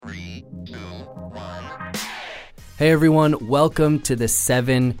Hey everyone, welcome to the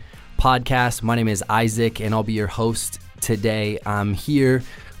 7 podcast. My name is Isaac and I'll be your host today. I'm here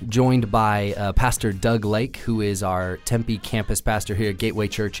joined by Pastor Doug Lake, who is our Tempe campus pastor here at Gateway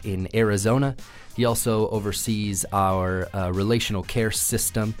Church in Arizona. He also oversees our relational care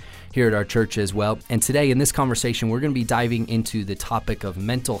system here at our church as well. And today in this conversation, we're going to be diving into the topic of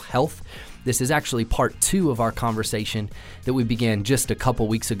mental health. This is actually part 2 of our conversation that we began just a couple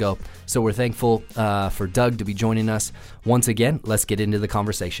weeks ago. So we're thankful for Doug to be joining us once again. Let's get into the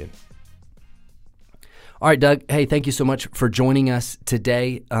conversation. All right, Doug. Hey, thank you so much for joining us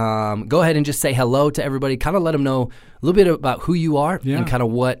today. Go ahead and just say hello to everybody. Kind of let them know a little bit about who you are and kind of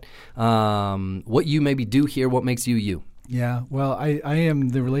what you maybe do here, what makes you you. Yeah, well, I am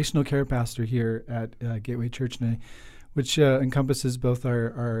the relational care pastor here at Gateway Church, which encompasses both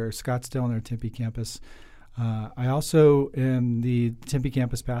our Scottsdale and our Tempe campus. I also am the Tempe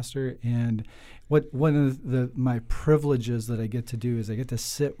campus pastor, and one of my privileges that I get to do is I get to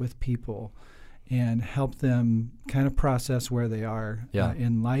sit with people and help them kind of process where they are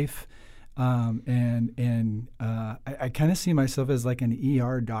in life. I kind of see myself as like an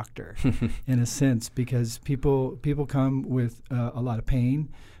ER doctor in a sense, because people come with a lot of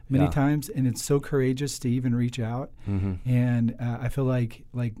pain many times, and it's so courageous to even reach out. Mm-hmm. And I feel like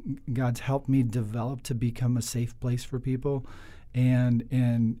God's helped me develop to become a safe place for people. And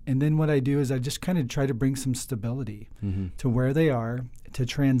then what I do is I just kind of try to bring some stability to where they are, to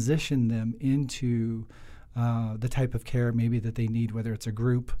transition them into the type of care maybe that they need, whether it's a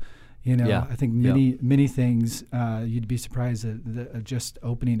group. I think many things you'd be surprised at just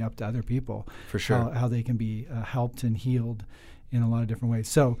opening up to other people. For sure. How they can be helped and healed in a lot of different ways.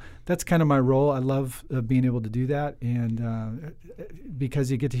 So that's kind of my role. I love being able to do that, and because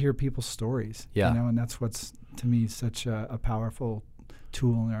you get to hear people's stories, and that's what's, to me, such a powerful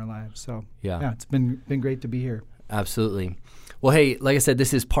tool in our lives. So it's been great to be here. Absolutely. Well, hey, like I said,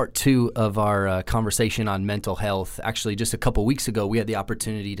 this is part 2 of our conversation on mental health. Actually, just a couple weeks ago, we had the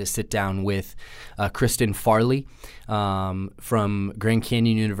opportunity to sit down with Kristen Farley from Grand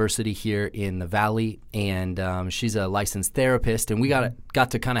Canyon University here in the Valley, and she's a licensed therapist, and we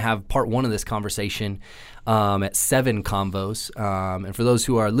got to kind of have part 1 of this conversation at 7 Convos. And for those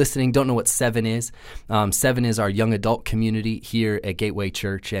who are listening, don't know what 7 is, 7 is our young adult community here at Gateway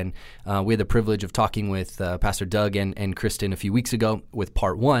Church, and we had the privilege of talking with Pastor Doug and Kristen a few weeks ago with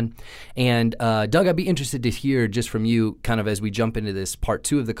part 1. And Doug, I'd be interested to hear just from you, kind of as we jump into this part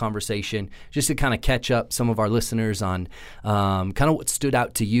 2 of the conversation, just to kind of catch up some of our listeners on kind of what stood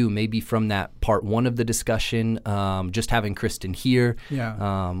out to you, maybe from that part 1 of the discussion, just having Kristen here.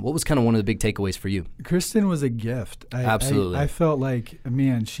 What was kind of one of the big takeaways for you? Kristen was a gift. Absolutely. I felt like,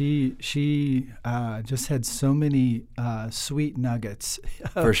 man, she just had so many sweet nuggets.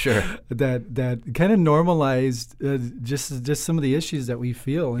 For sure. That kind of normalized just some of the issues that we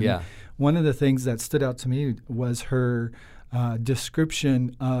feel. And one of the things that stood out to me was her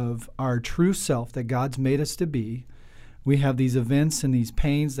description of our true self that God's made us to be. We have these events and these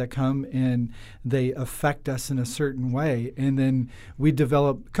pains that come and they affect us in a certain way. And then we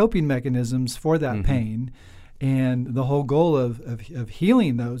develop coping mechanisms for that pain. And the whole goal of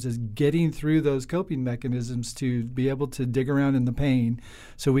healing those is getting through those coping mechanisms to be able to dig around in the pain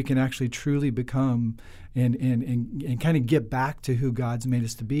so we can actually truly become and kind of get back to who God's made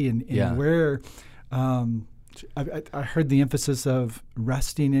us to be. And where I heard the emphasis of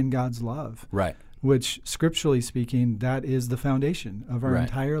resting in God's love. Right. Which, scripturally speaking, that is the foundation of our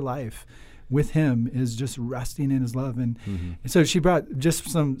entire life with Him, is just resting in His love. And so she brought just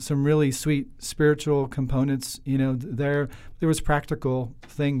some really sweet spiritual components. There was practical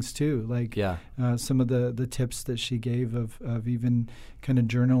things too, like some of the tips that she gave of even kind of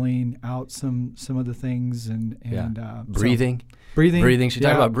journaling out some of the things and breathing. Breathing. She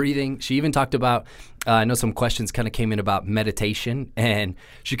talked about breathing. She even talked about, I know some questions kind of came in about meditation, and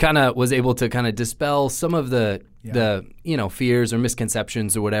she kind of was able to kind of dispel some of the fears or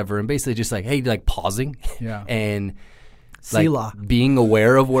misconceptions or whatever, and basically just like, hey, like pausing and like being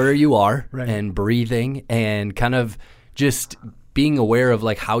aware of where you are and breathing and kind of just being aware of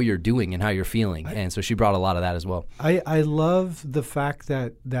like how you're doing and how you're feeling. And so she brought a lot of that as well. I love the fact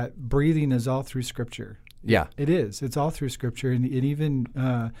that breathing is all through Scripture. Yeah, it is. It's all through Scripture, and even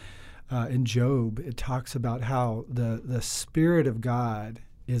in Job, it talks about how the Spirit of God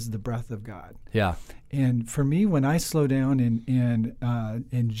is the breath of God. Yeah. And for me, when I slow down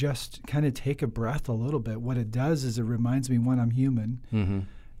and just kind of take a breath a little bit, what it does is it reminds me, one, I'm human,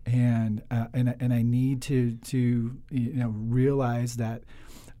 and I need to realize that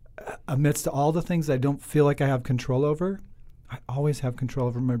amidst all the things I don't feel like I have control over, I always have control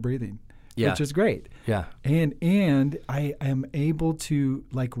over my breathing. which is great. Yeah. And I am able to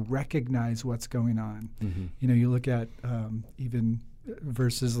like recognize what's going on. Mm-hmm. You know, you look at even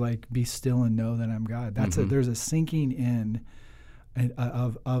verses like "Be still and know that I'm God." That's there's a sinking in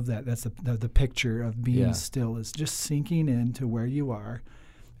of that. That's the picture of being still, is just sinking into where you are.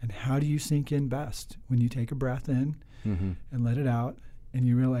 And how do you sink in best? When you take a breath in and let it out, and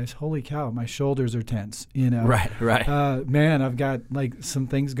you realize, holy cow, my shoulders are tense. You know, right. Man, I've got like some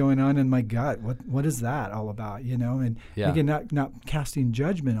things going on in my gut. What is that all about? You know, and again, not casting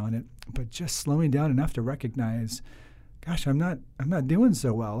judgment on it, but just slowing down enough to recognize, gosh, I'm not doing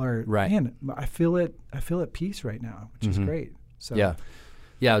so well, or man, I feel at peace right now, which is great. So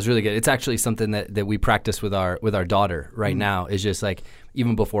Yeah, it was really good. It's actually something that we practice with our daughter right now. Is just like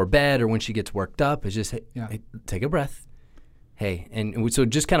even before bed or when she gets worked up, is just hey, take a breath. Hey, and so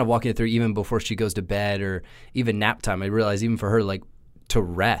just kind of walking it through even before she goes to bed or even nap time. I realize even for her, like, to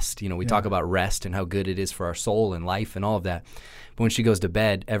rest. You know, we talk about rest and how good it is for our soul and life and all of that. But when she goes to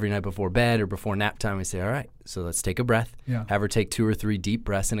bed, every night before bed or before nap time, we say, all right, so let's take a breath. Yeah. Have her take 2 or 3 deep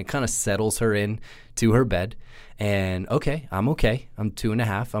breaths, and it kind of settles her in to her bed. And okay, I'm okay. I'm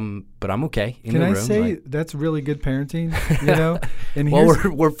 2.5. But I'm okay in the room. Can I say that's really good parenting? You know, and well,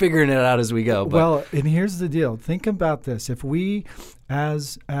 we're figuring it out as we go. But. Well, and here's the deal. Think about this. If we,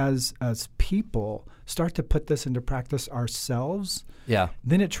 as people, start to put this into practice ourselves,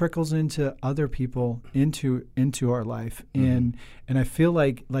 then it trickles into other people, into our life, and I feel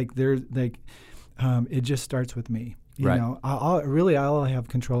like there's like it just starts with me. You know, all I have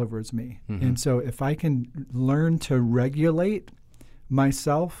control over is me. And so if I can learn to regulate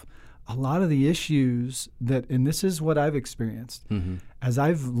myself, a lot of the issues and this is what I've experienced, as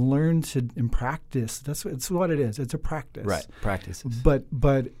I've learned to in practice, it's what it is. It's a practice. Right, practice.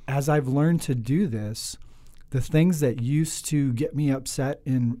 But as I've learned to do this, the things that used to get me upset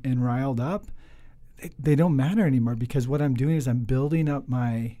and riled up, they don't matter anymore, because what I'm doing is I'm building up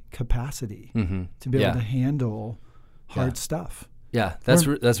my capacity to be able to handle hard stuff. Yeah,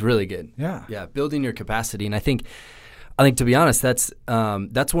 that's really good. Yeah, building your capacity, and I think to be honest, that's one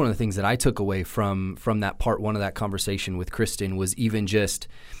of the things that I took away from that part one of that conversation with Kristen was even just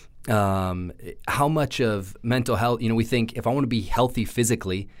how much of mental health. You know, we think if I want to be healthy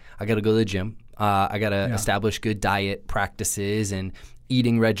physically, I got to go to the gym. I got to establish good diet practices and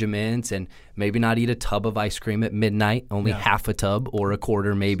eating regimens, and maybe not eat a tub of ice cream at midnight, only half a tub or a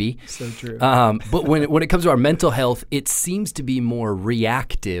quarter maybe. So true. But when it comes to our mental health, it seems to be more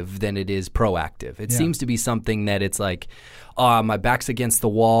reactive than it is proactive. It seems to be something that it's like, oh, my back's against the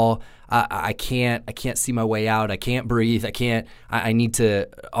wall. I can't see my way out. I can't breathe. I need to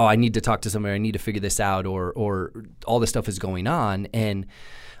talk to somebody. I need to figure this out, or all this stuff is going on. And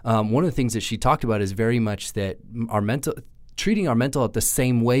one of the things that she talked about is very much that treating our mental health the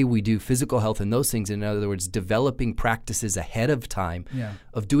same way we do physical health and those things. In other words, developing practices ahead of time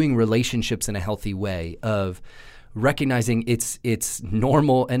of doing relationships in a healthy way, of recognizing it's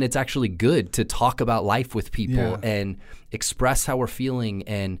normal and it's actually good to talk about life with people and express how we're feeling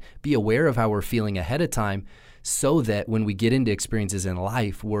and be aware of how we're feeling ahead of time, so that when we get into experiences in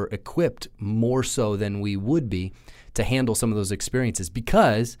life, we're equipped more so than we would be to handle some of those experiences,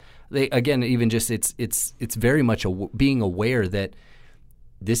 because it's very much being aware that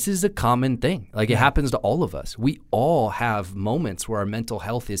this is a common thing. Like it happens to all of us. We all have moments where our mental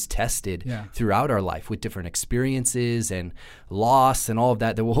health is tested throughout our life with different experiences and loss and all of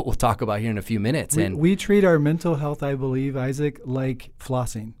that we'll talk about here in a few minutes. We treat our mental health, I believe, Isaac, like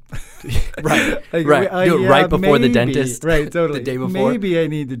flossing. Right. Do it right before the dentist. Right, totally. The day before. Maybe I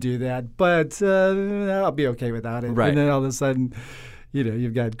need to do that, but I'll be okay without it. Right. And then all of a sudden, you know,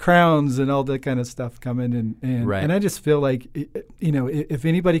 you've got crowns and all that kind of stuff coming, and I just feel like, you know, if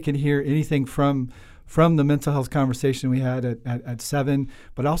anybody can hear anything from the mental health conversation we had at 7,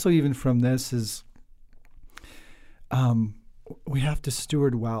 but also even from this is, we have to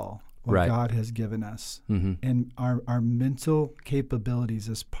steward well what God has given us, and our mental capabilities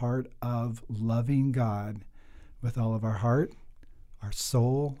as part of loving God with all of our heart, our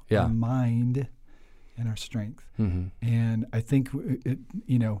soul, our mind, and our strength. And I think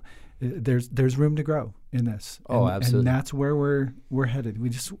there's room to grow in this. Absolutely. And that's where we're headed. We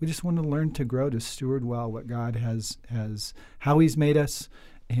just want to learn to grow, to steward well what God has how He's made us.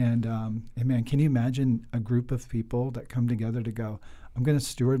 And man, can you imagine a group of people that come together to go, I'm going to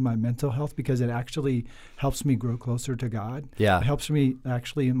steward my mental health because it actually helps me grow closer to God. Yeah. It helps me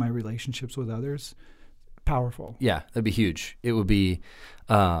actually in my relationships with others. Powerful. Yeah, that'd be huge. It would be,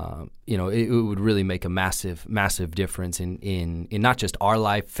 it would really make a massive, massive difference in not just our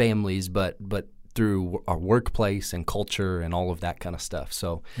life, families, but through our workplace and culture and all of that kind of stuff.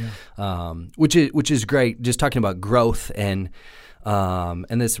 So, which is great. Just talking about growth and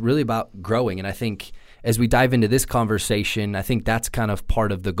it's really about growing. And I think as we dive into this conversation, I think that's kind of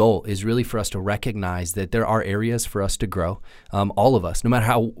part of the goal, is really for us to recognize that there are areas for us to grow. All of us, no matter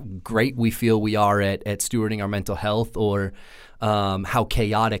how great we feel we are at stewarding our mental health, or how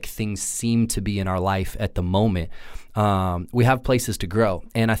chaotic things seem to be in our life at the moment, we have places to grow.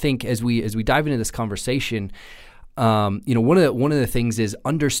 And I think as we dive into this conversation, one of the things is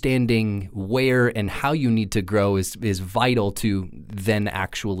understanding where and how you need to grow is vital to then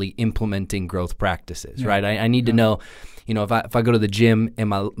actually implementing growth practices, right? I need to know, if I go to the gym and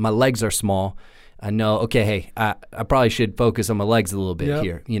my legs are small, I know, okay, hey, I probably should focus on my legs a little bit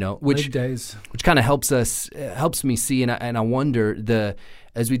here, which kind of helps me see, and I wonder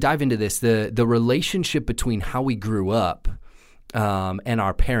as we dive into this, the relationship between how we grew up and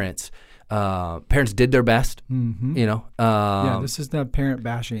our parents. Parents did their best, this is not parent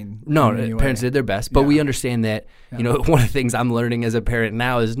bashing. No, parents did their best, but we understand that, one of the things I'm learning as a parent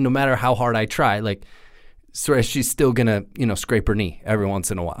now is no matter how hard I try, like, so she's still gonna, scrape her knee every once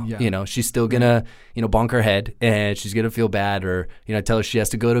in a while. Yeah. She's still gonna, bonk her head, and she's gonna feel bad, or, tell her she has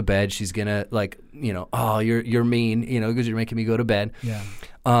to go to bed. She's gonna oh, you're mean, because you're making me go to bed. Yeah.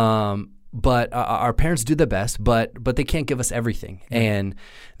 But our parents do their best, but they can't give us everything. And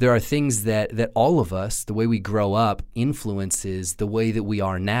there are things that all of us, the way we grow up, influences the way that we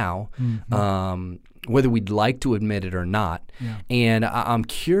are now, whether we'd like to admit it or not. Yeah. And I'm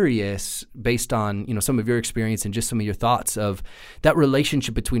curious, based on some of your experience and just some of your thoughts of that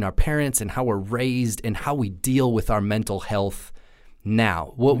relationship between our parents and how we're raised and how we deal with our mental health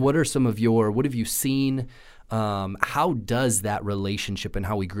now. What are some of what have you seen? How does that relationship and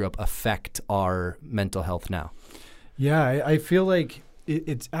how we grew up affect our mental health now? Yeah, I feel like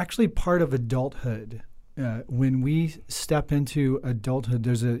it's actually part of adulthood. When we step into adulthood,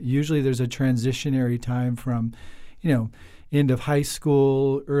 there's a transitionary time from, end of high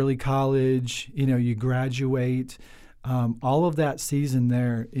school, early college, you graduate. All of that season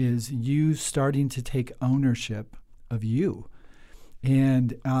there is you starting to take ownership of you.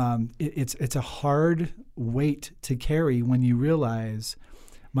 And it's a hard weight to carry when you realize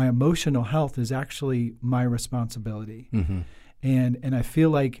my emotional health is actually my responsibility. Mm-hmm. And I feel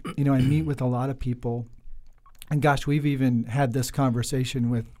like, I meet with a lot of people, and gosh, we've even had this conversation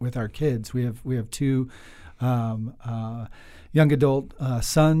with our kids. We have two young adult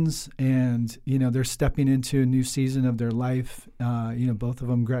sons, and they're stepping into a new season of their life. Both of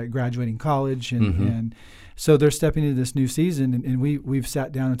them graduating college, and so they're stepping into this new season. And we've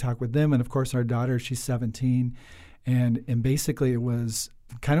sat down and talked with them. And of course, our daughter, she's 17, and basically it was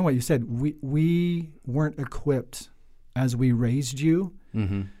kind of what you said. We weren't equipped as we raised you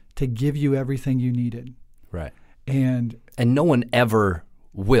to give you everything you needed. Right. And no one ever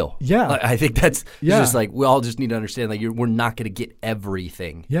will. Yeah. I think that's just like, we all just need to understand, like, we're not going to get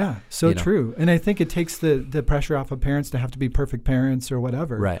everything. Yeah, so true. And I think it takes the pressure off of parents to have to be perfect parents or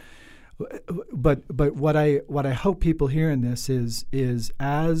whatever. Right. But what I hope people hear in this is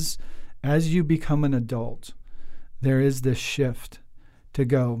as you become an adult, there is this shift to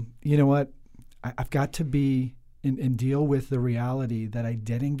go, you know what, I've got to be and deal with the reality that I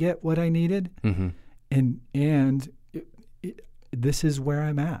didn't get what I needed, and this is where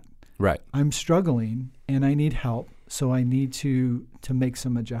I'm at. Right. I'm struggling and I need help, so I need to make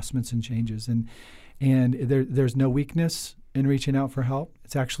some adjustments and changes. And there's no weakness in reaching out for help.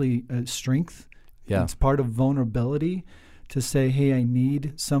 It's actually a strength. Yeah. It's part of vulnerability to say, hey, I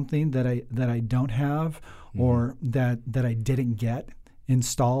need something that I don't have, or that I didn't get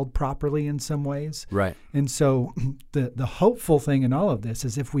installed properly in some ways. Right. And so the hopeful thing in all of this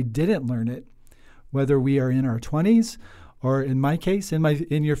is, if we didn't learn it, whether we are in our 20s or, in my case,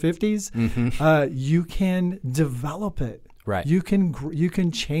 in your 50s, you can develop it. Right. You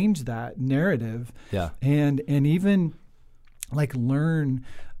can change that narrative. Yeah. And even like learn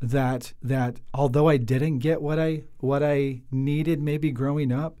that although I didn't get what I needed maybe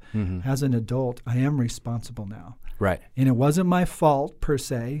growing up, as an adult, I am responsible now. Right. And it wasn't my fault per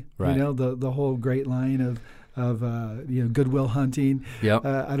se. Right. The whole great line of Good Will Hunting. Yep.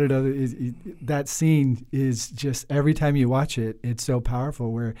 I don't know. That scene is just, every time you watch it, it's so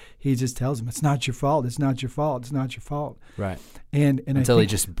powerful, where he just tells him, "It's not your fault. It's not your fault. It's not your fault." Right. And until he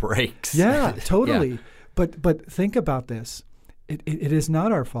just breaks. Yeah, totally. Yeah. But think about this. It is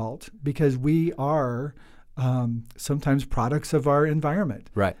not our fault, because we are sometimes products of our environment.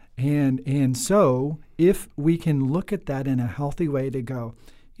 Right. And so if we can look at that in a healthy way to go,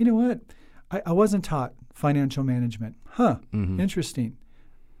 you know what, I wasn't taught financial management. Interesting.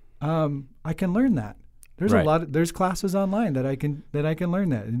 I can learn that. There's there's classes online that I can learn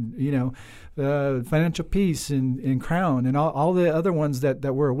that. And, Financial Peace and Crown and all the other ones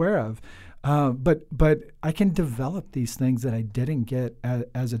that we're aware of. But I can develop these things that I didn't get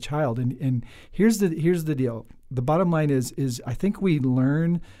as a child. And here's the deal. The bottom line is I think we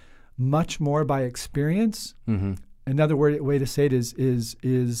learn much more by experience. Mm-hmm. Another way to say it is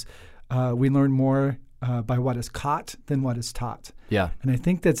we learn more by what is caught than what is taught. Yeah. And I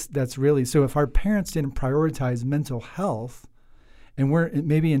think that's really, so if our parents didn't prioritize mental health and we're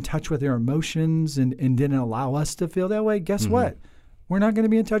maybe in touch with their emotions and didn't allow us to feel that way, guess mm-hmm. what? We're not going to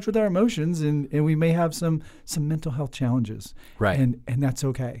be in touch with our emotions and we may have some mental health challenges. Right. And that's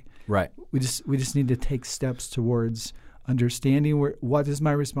okay. Right. We just need to take steps towards understanding what is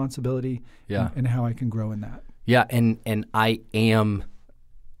my responsibility and how I can grow in that. Yeah. And I am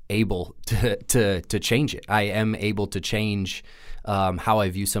able to change it. I am able to change how I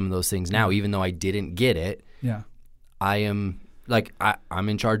view some of those things now, even though I didn't get it. Yeah. I am I'm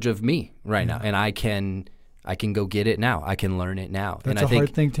in charge of me right now, and I can go get it now. I can learn it now. That's and I a think,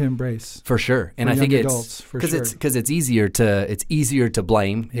 hard thing to embrace. For sure. And I think it's because it's easier to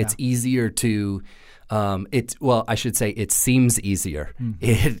blame. Yeah. It's easier to I should say it seems easier.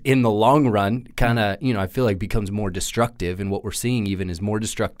 Mm-hmm. In the long run, kind of, I feel like becomes more destructive, and what we're seeing even is more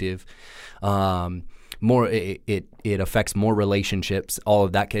destructive. It affects more relationships, all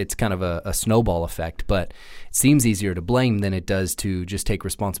of that. It's kind of a snowball effect, but it seems easier to blame than it does to just take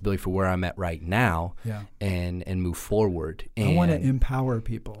responsibility for where I'm at right now and move forward. And I want to empower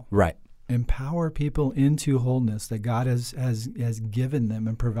people. Right. Empower people into wholeness that God has given them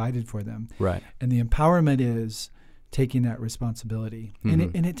and provided for them. Right. And the empowerment is taking that responsibility.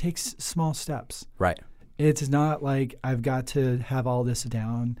 Mm-hmm. And it takes small steps. Right. It's not like I've got to have all this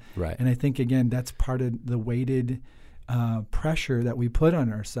down. Right. And I think, again, that's part of the weighted pressure that we put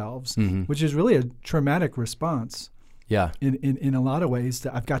on ourselves, mm-hmm. which is really a traumatic response. Yeah. In a lot of ways,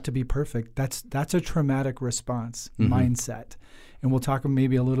 that I've got to be perfect. That's a traumatic response mm-hmm. mindset. And we'll talk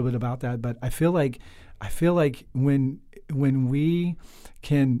maybe a little bit about that. But I feel like when we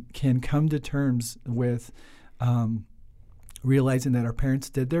can come to terms with realizing that our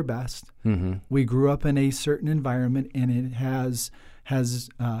parents did their best, mm-hmm. we grew up in a certain environment, and it has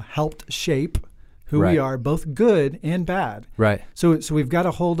helped shape who we are, both good and bad. Right. So we've got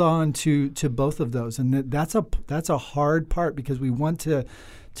to hold on to both of those, and that's a hard part because we want to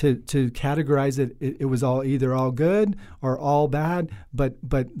categorize it. It was either all good or all bad, but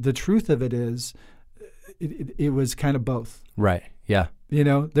the truth of it is, it was kind of both. Right. Yeah.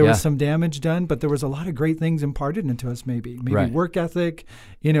 There was some damage done, but there was a lot of great things imparted into us. Maybe right. work ethic,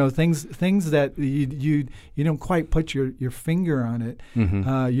 things that you don't quite put your finger on it.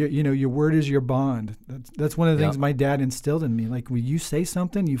 Mm-hmm. Your word is your bond. That's one of the things my dad instilled in me. Like, when you say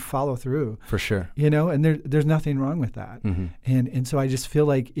something, you follow through. For sure. And there's nothing wrong with that. Mm-hmm. And so I just feel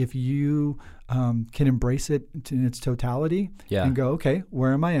like if you can embrace it in its totality and go, okay,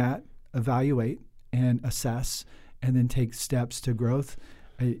 where am I at? Evaluate and assess, and then take steps to growth,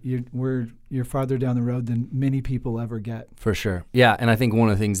 you're farther down the road than many people ever get. For sure. Yeah, and I think one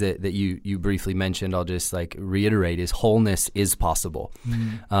of the things that you briefly mentioned, I'll just reiterate, is wholeness is possible.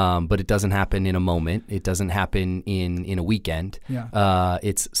 Mm-hmm. But it doesn't happen in a moment. It doesn't happen in a weekend. Yeah.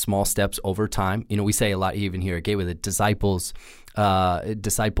 It's small steps over time. We say a lot even here at Gateway that disciples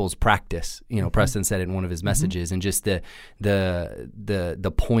practice. Mm-hmm. Preston said it in one of his messages, mm-hmm. and just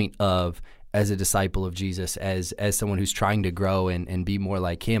the point of, as a disciple of Jesus, as someone who's trying to grow and be more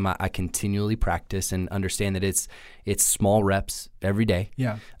like him, I continually practice and understand that it's small reps every day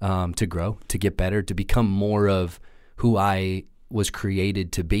to grow, to get better, to become more of who I was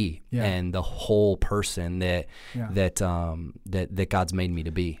created to be, and the whole person that God's made me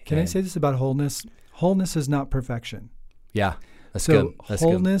to be. Can I say this about wholeness? Wholeness is not perfection. Yeah, that's so good. That's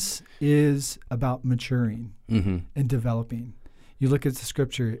wholeness is about maturing mm-hmm. and developing. You look at the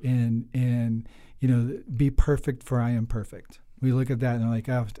scripture and be perfect, for I am perfect. We look at that and I'm like,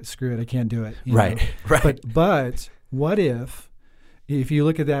 oh, screw it, I can't do it. Right. But what if you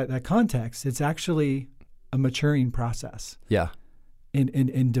look at that context, it's actually a maturing process. Yeah.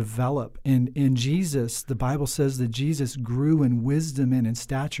 And develop. And Jesus, the Bible says that Jesus grew in wisdom and in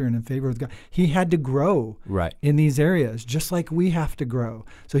stature and in favor with God. He had to grow in these areas, just like we have to grow.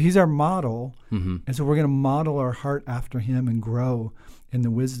 So he's our model. Mm-hmm. And so we're going to model our heart after him and grow in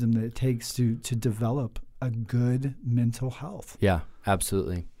the wisdom that it takes to develop a good mental health. Yeah,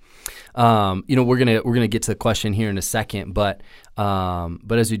 absolutely. We're gonna get to the question here in a second, but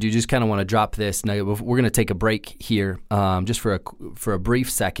as we do, just kind of want to drop this. Now, we're gonna take a break here, just for a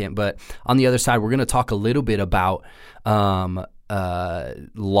brief second. But on the other side, we're gonna talk a little bit about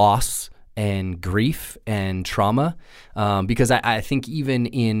loss and grief and trauma, because I think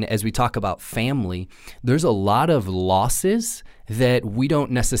even as we talk about family, there's a lot of losses that we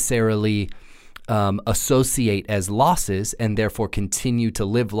don't necessarily associate as losses, and therefore continue to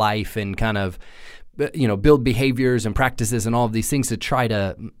live life and kind of build behaviors and practices and all of these things to try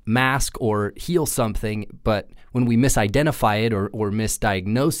to mask or heal something. But when we misidentify it or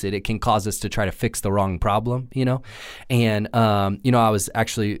misdiagnose it, it can cause us to try to fix the wrong problem, And, I was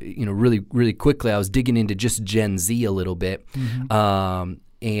actually, really, really quickly, I was digging into just Gen Z a little bit. Mm-hmm.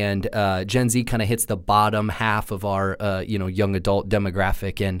 And Gen Z kind of hits the bottom half of our, young adult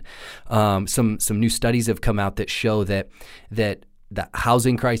demographic. And some new studies have come out that show that the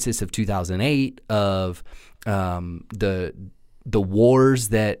housing crisis of 2008, of the wars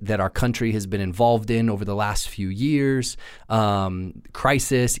that our country has been involved in over the last few years,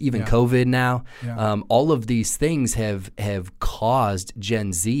 crisis, even COVID now, all of these things have caused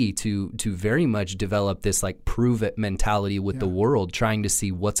Gen Z to very much develop this like prove it mentality with the world, trying to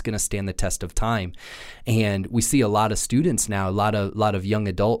see what's going to stand the test of time. And we see a lot of students now, a lot of young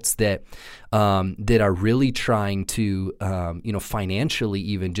adults that are really trying to, financially,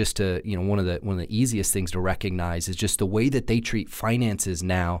 even just to, one of the easiest things to recognize is just the way that they treat finances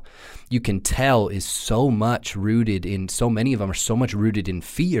now. You can tell is so much rooted in, so many of them are so much rooted in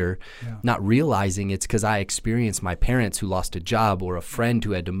fear, not realizing it's because I experienced my parents who lost a job, or a friend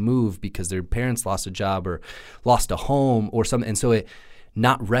who had to move because their parents lost a job or lost a home or something. And so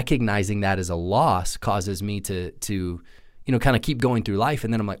not recognizing that as a loss causes me to kind of keep going through life.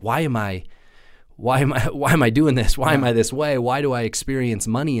 And then I'm like, why am I doing this? Why am I this way? Why do I experience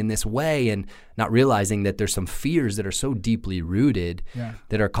money in this way? And not realizing that there's some fears that are so deeply rooted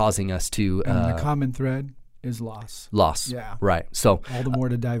that are causing us to. And the common thread is loss. Loss. Yeah. Right. So all the more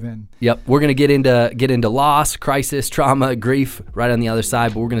to dive in. Yep. We're going to get into loss, crisis, trauma, grief right on the other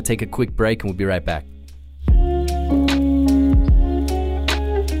side, but we're going to take a quick break and we'll be right back.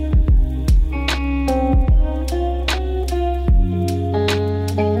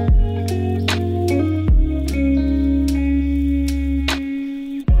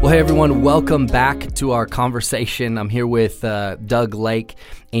 Well, hey everyone, welcome back to our conversation. I'm here with Doug Lake,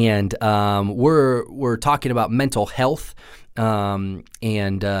 and we're talking about mental health. So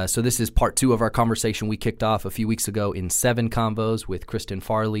this is part 2 of our conversation we kicked off a few weeks ago in 7 Convos with Kristen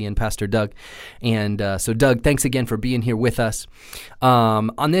Farley and Pastor Doug. And so Doug, thanks again for being here with us.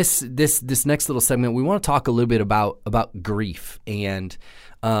 On this next little segment, we want to talk a little bit about grief, and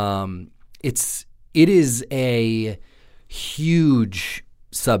it is a huge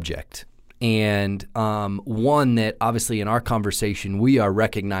subject, and one that obviously in our conversation we are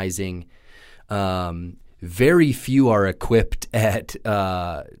recognizing very few are equipped at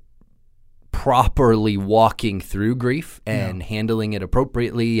properly walking through grief and handling it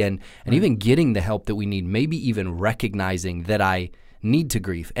appropriately, and even getting the help that we need, maybe even recognizing that I need to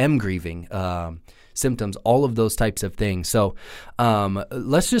grieve, am grieving, symptoms, all of those types of things. So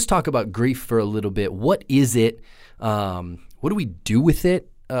let's just talk about grief for a little bit. What is it? What do we do with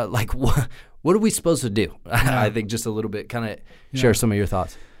it? What are we supposed to do? I think just a little bit, kind of share some of your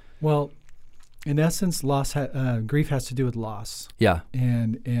thoughts. Well, in essence, grief has to do with loss. Yeah,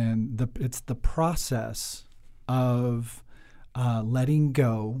 and it's the process of letting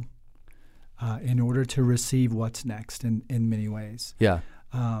go in order to receive what's next. In many ways. Yeah.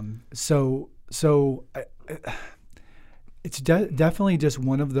 It's definitely just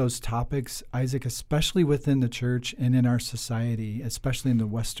one of those topics, Isaac, especially within the church and in our society, especially in the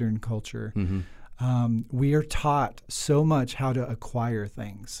Western culture. Mm-hmm. We are taught so much how to acquire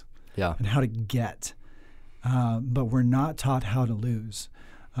things and how to get, but we're not taught how to lose.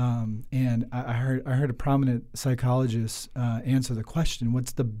 And I heard a prominent psychologist answer the question,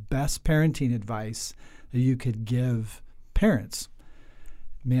 what's the best parenting advice that you could give parents?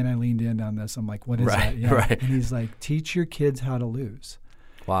 Man, I leaned in on this. I'm like, what is that? Yeah. Right. And he's like, teach your kids how to lose.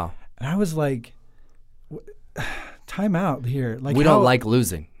 Wow. And I was like, time out here. Like, we don't like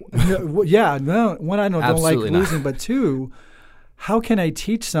losing. One, I don't like losing, but 2, how can I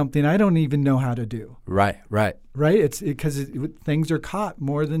teach something I don't even know how to do? Right. It's because things are caught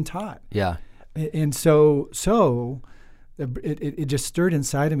more than taught. Yeah. And so it just stirred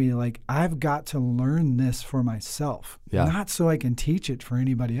inside of me, like, I've got to learn this for myself, not so I can teach it for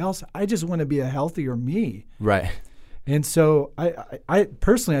anybody else. I just want to be a healthier me. Right. And so I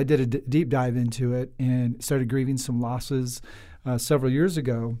personally, I did a deep dive into it and started grieving some losses several years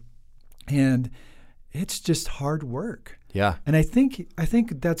ago, and it's just hard work. Yeah. And I think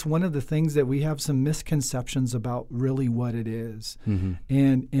that's one of the things that we have some misconceptions about really what it is. Mm-hmm.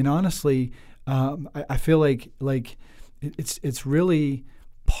 And honestly, I feel like it's really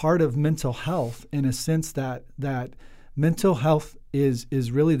part of mental health in a sense that mental health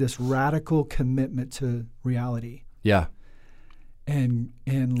is really this radical commitment to reality. Yeah. And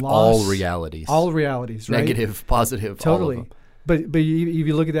loss. All realities, right? Negative, positive, totally. all of them. But if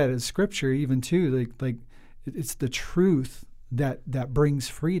you look at that as scripture, even too, like it's the truth that brings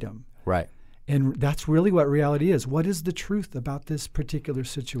freedom. Right. And that's really what reality is. What is the truth about this particular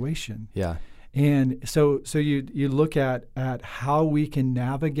situation? Yeah. And so you look at how we can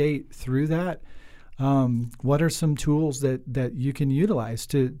navigate through that. What are some tools that you can utilize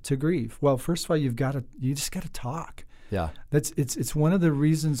to grieve? Well, first of all, you just got to talk. Yeah. It's one of the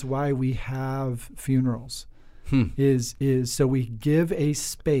reasons why we have funerals. Is so we give a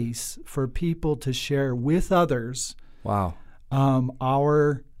space for people to share with others. Wow.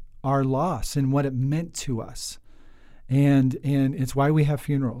 Our loss and what it meant to us, and it's why we have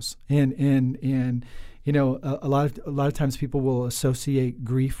funerals. And you know, a lot of times people will associate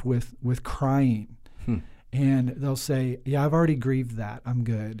grief with crying, and they'll say, "Yeah, I've already grieved that. I'm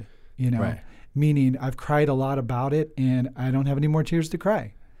good." You know, right. Meaning I've cried a lot about it, and I don't have any more tears to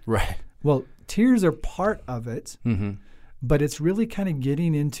cry. Right. Well, tears are part of it. Mm-hmm. But it's really kind of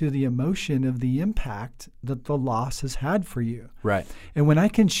getting into the emotion of the impact that the loss has had for you. Right. And when I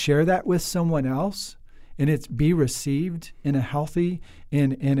can share that with someone else and it's be received in a healthy,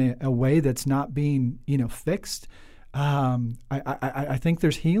 in a way that's not being, fixed, I think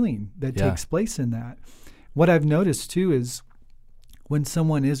there's healing that takes place in that. What I've noticed too is when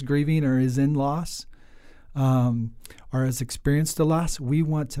someone is grieving or is in loss or has experienced a loss, we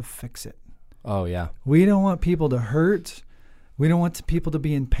want to fix it. Oh, yeah. We don't want people to hurt. We don't want people to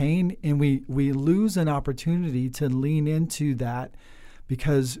be in pain, and we lose an opportunity to lean into that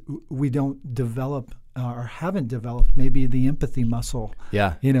because we don't develop or haven't developed maybe the empathy muscle.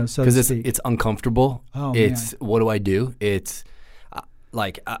 Yeah. So because it's uncomfortable. Oh, it's man. What do I do? It's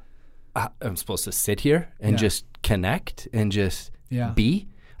like I'm supposed to sit here and just connect and just be.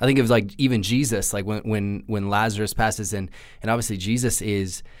 I think it was like even Jesus, like when Lazarus passes in, and obviously Jesus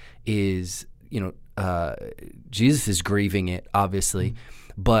is Jesus is grieving it, obviously,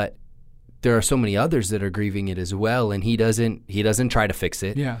 but there are so many others that are grieving it as well, and he doesn't try to fix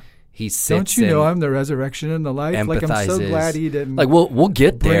it. Yeah. He sits. Don't you know I'm the resurrection and the life? Like, I'm so glad he didn't. Like, we'll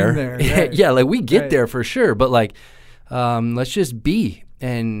get there. Right. Yeah, like we get there for sure. But like, let's just be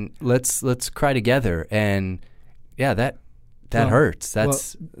and let's cry together. And yeah, that hurts.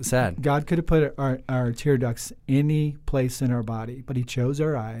 That's sad. God could have put our tear ducts any place in our body, but He chose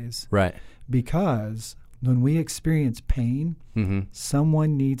our eyes. Right. Because when we experience pain,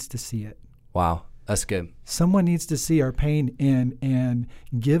 someone needs to see it. Wow. That's good. Someone needs to see our pain and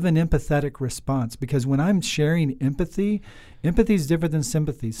give an empathetic response. Because when I'm sharing empathy is different than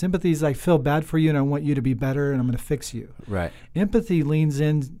sympathy. Sympathy is I feel bad for you and I want you to be better and I'm going to fix you. Right. Empathy leans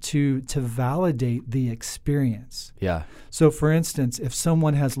in to validate the experience. Yeah. So, for instance, if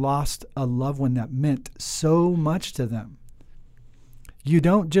someone has lost a loved one that meant so much to them, you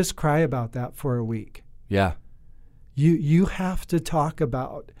don't just cry about that for a week. Yeah. You have to talk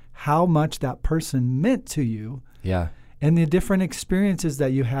about how much that person meant to you. Yeah. And the different experiences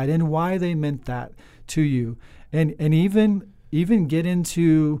that you had and why they meant that to you. And even get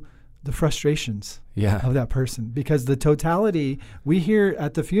into the frustrations of that person. Because the totality, we hear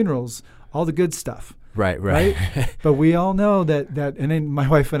at the funerals all the good stuff. Right? But we all know that and then my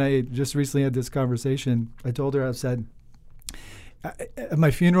wife and I just recently had this conversation. I told her, I said, at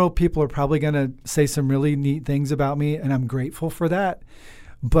my funeral, people are probably going to say some really neat things about me, and I'm grateful for that.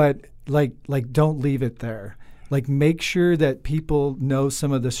 But like don't leave it there. Like, make sure that people know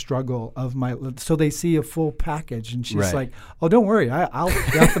some of the struggle of so they see a full package. And she's like, "Oh, don't worry, I'll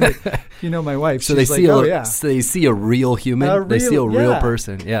definitely." My wife. So she's so they see a real human. They see a real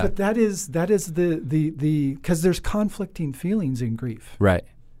person. Yeah. But that is the because there's conflicting feelings in grief. Right.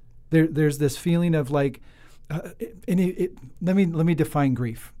 There's this feeling of like, let me define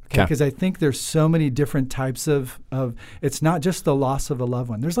grief. Okay, because I think there's so many different types of it's not just the loss of a loved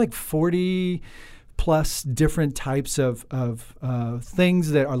one. There's like 40 plus different types of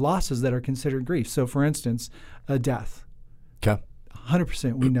things that are losses that are considered grief. So, for instance, a death. Okay.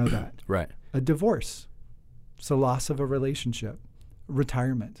 100% we know that. Right. A divorce. It's a loss of a relationship.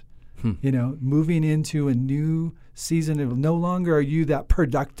 Retirement. Moving into a new season of no longer are you that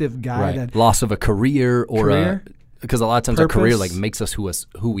productive guy. Right. That loss of a career or because a lot of times purpose, our career like makes us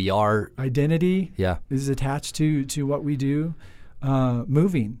who we are. Identity is attached to what we do.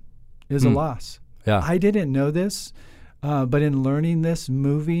 Moving is a loss. Yeah. I didn't know this, but in learning this,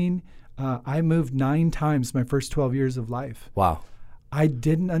 moving, I moved 9 times my first 12 years of life. Wow. I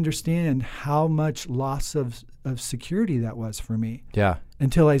didn't understand how much loss of security that was for me. Yeah.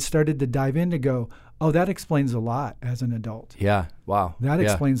 Until I started to dive in to go, oh, that explains a lot as an adult. Yeah. Wow. That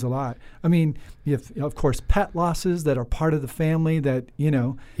explains a lot. I mean, if of course pet losses that are part of the family that,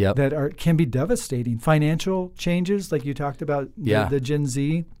 that can be devastating. Financial changes, like you talked about, the Gen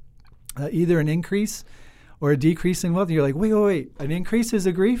Z, either an increase or a decrease in wealth. You're like, wait, an increase is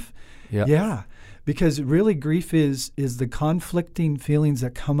a grief? Yeah. Because really grief is the conflicting feelings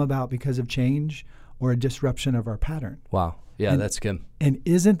that come about because of change or a disruption of our pattern. Wow. Yeah, that's good. And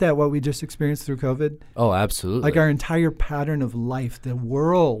isn't that what we just experienced through COVID? Oh, absolutely. Like our entire pattern of life, the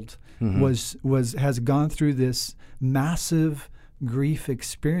world has gone through this massive grief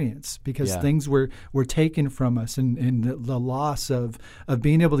experience because things were taken from us, and the loss of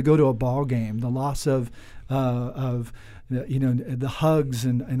being able to go to a ball game, the loss of the hugs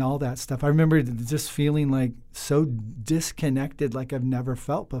and all that stuff. I remember just feeling like so disconnected, like I've never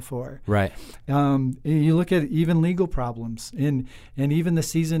felt before. Right. You look at even legal problems and even the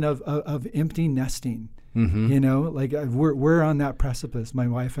season of empty nesting. Like we're on that precipice, my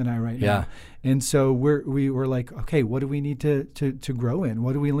wife and I right now. And so we were like, okay, what do we need to grow in?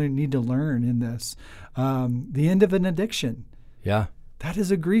 What do we need to learn in this? The end of an addiction. Yeah. That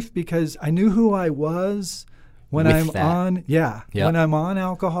is a grief because I knew who I was when when I'm on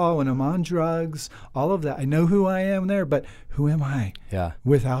alcohol, when I'm on drugs, all of that. I know who I am there, but who am I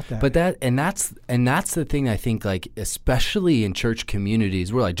without that? But that's the thing, I think, like, especially in church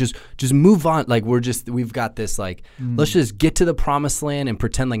communities, we're like, just move on. Like we've got this, like, let's just get to the promised land and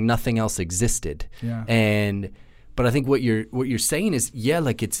pretend like nothing else existed. Yeah. But I think what you're saying is,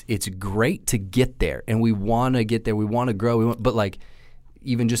 like it's great to get there, and we want to get there. We want to grow. But like,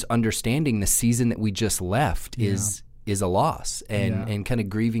 even just understanding the season that we just left is a loss, and kind of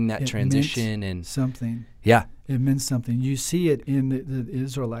grieving that transition and something. Yeah, it meant something. You see it in the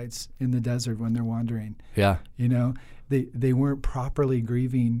Israelites in the desert when they're wandering. Yeah, they weren't properly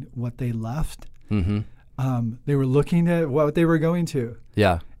grieving what they left. Mm-hmm. They were looking at what they were going to.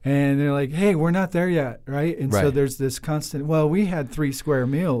 Yeah. And they're like, hey, we're not there yet, right? And so there's this constant, well, we had 3 square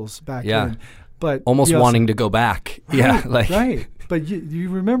meals back then. But almost wanting to go back. Right. But you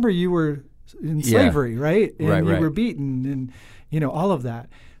remember you were in slavery, right? And you were beaten and, all of that.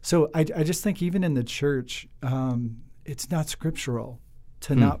 So I just think even in the church, it's not scriptural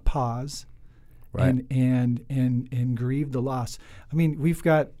to not pause and grieve the loss. I mean, we've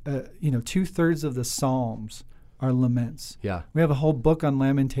got, 2/3 of the Psalms are laments. Yeah. We have a whole book on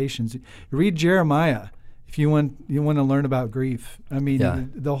Lamentations. Read Jeremiah if you want to learn about grief. I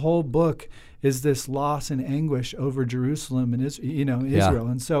mean, the whole book is this loss and anguish over Jerusalem and Israel.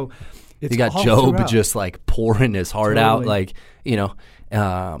 And so it's you got Job throughout. Just like pouring his heart out, like,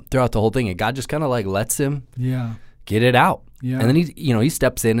 throughout the whole thing. And God just kind of like lets him get it out. Yeah. And then he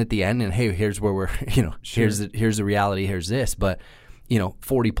steps in at the end and, hey, here's where we're, here's the reality, here's this. But,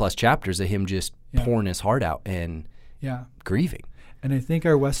 40 plus chapters of him just pouring his heart out and grieving. And I think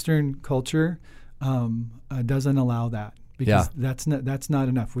our Western culture doesn't allow that. Because that's not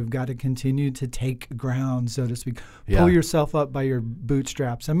enough. We've got to continue to take ground, so to speak. Pull yourself up by your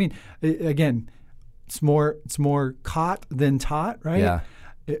bootstraps. I mean, again, it's more caught than taught, right?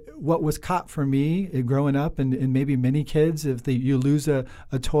 Yeah. What was caught for me growing up, and maybe many kids, if you lose a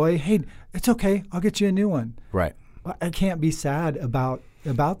toy, hey, it's okay, I'll get you a new one. Right. I can't be sad about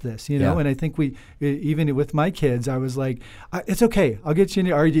this, and I think we, even with my kids, I was like, it's okay, I'll get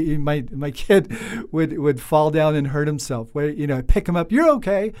you a new. My kid would fall down and hurt himself. Where I pick him up, you're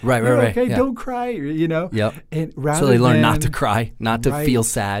okay, right, okay, don't cry, Yep. And so they learn not to cry, not to feel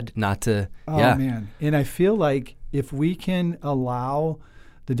sad, not to. Oh man, and I feel like if we can allow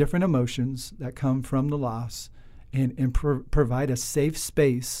the different emotions that come from the loss, and provide a safe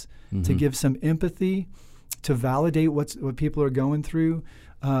space to give some empathy, to validate what people are going through,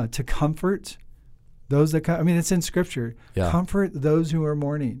 to comfort those that come. I mean, it's in Scripture. Yeah. Comfort those who are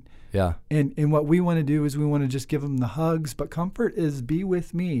mourning. Yeah. And what we want to do is we want to just give them the hugs, but comfort is be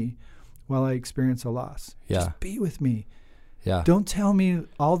with me while I experience a loss. Yeah. Just be with me. Yeah. Don't tell me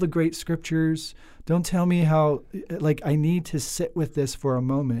all the great scriptures. Don't tell me how, like, I need to sit with this for a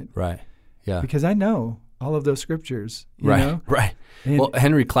moment. Right. Yeah. Because I know all of those scriptures. You know? Right. And well,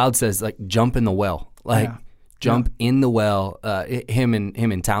 Henry Cloud says, like, jump in the well. Like, jump in the well. Him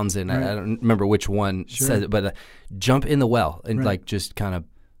and Townsend. Right. I don't remember which one says it, but jump in the well and like just kind of.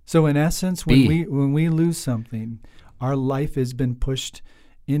 So in essence, when we lose something, our life has been pushed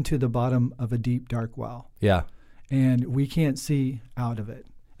into the bottom of a deep, dark well. Yeah. And we can't see out of it.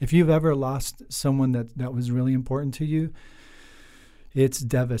 If you've ever lost someone that was really important to you, it's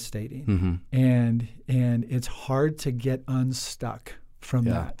devastating. Mm-hmm. And it's hard to get unstuck from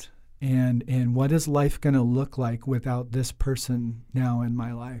that. And what is life going to look like without this person now in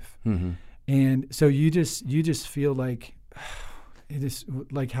my life? Mm-hmm. And so you just feel like, it is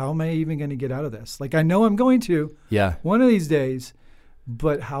like, how am I even going to get out of this? Like, I know I'm going to one of these days,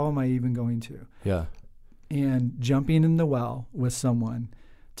 but how am I even going to? Yeah. And jumping in the well with someone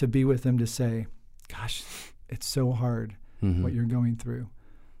to be with them to say, gosh, it's so hard what you're going through.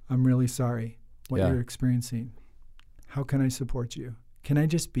 I'm really sorry what you're experiencing. How can I support you? Can I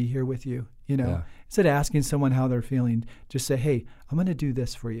just be here with you? Instead of asking someone how they're feeling, just say, hey, I'm going to do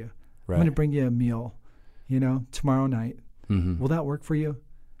this for you. Right. I'm going to bring you a meal, tomorrow night. Mm-hmm. Will that work for you?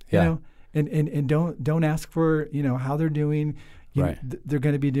 Yeah. And don't ask for, how they're doing. They're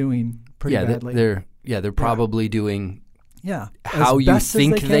going to be doing pretty badly. They're probably doing how you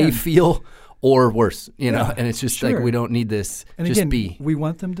think they feel or worse, and it's just like, we don't need this. And just again, be. We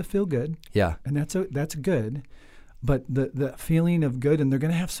want them to feel good. Yeah. And that's good. But the feeling of good, and they're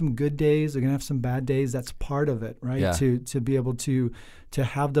going to have some good days, they're going to have some bad days. That's part of it, right? Yeah. To be able to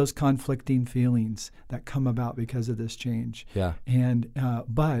have those conflicting feelings that come about because of this change. Yeah. And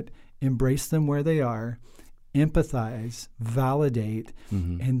but embrace them where they are, empathize, validate,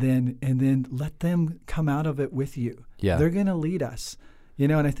 and then let them come out of it with you. Yeah. They're going to lead us.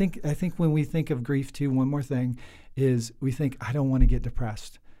 And I think when we think of grief too, one more thing is we think, I don't want to get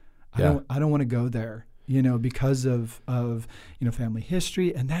depressed. I don't want to go there. Because of family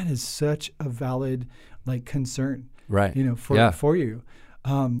history, and that is such a valid concern, right? For you.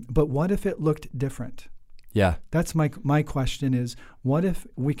 But what if it looked different? Yeah, that's my question is, what if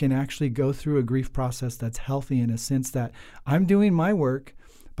we can actually go through a grief process that's healthy in a sense that I'm doing my work,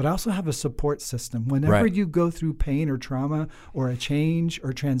 but I also have a support system. Whenever you go through pain or trauma or a change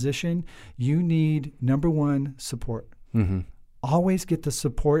or transition, you need, number one, support. Mm-hmm. Always get the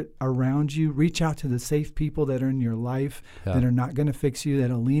support around you. Reach out to the safe people that are in your life that are not going to fix you,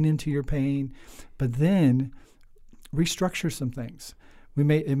 that'll lean into your pain. But then restructure some things.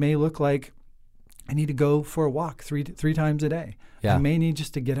 It may look like I need to go for a walk three times a day. Yeah. I may need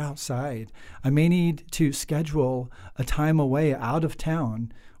just to get outside. I may need to schedule a time away out of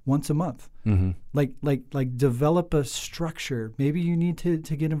town once a month. Mm-hmm. Like develop a structure. Maybe you need to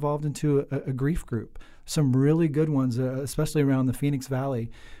get involved into a grief group. Some really good ones, especially around the Phoenix Valley,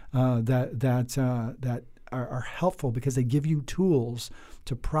 that are helpful because they give you tools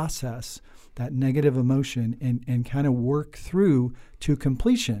to process that negative emotion and kind of work through to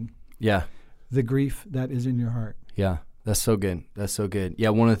completion. Yeah, the grief that is in your heart. Yeah, that's so good. That's so good. Yeah,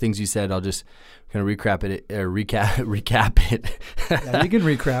 one of the things you said, I'll just kind of recap it. Yeah, you can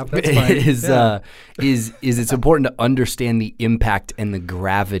recap. That's fine. Is it's important to understand the impact and the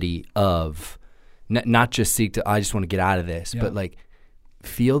gravity of. Not just I just want to get out of this, but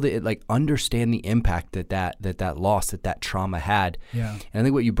feel understand the impact that loss, that trauma had. Yeah. And I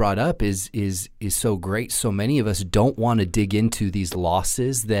think what you brought up is so great. So many of us don't want to dig into these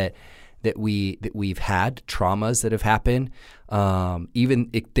losses that we've had, traumas that have happened, even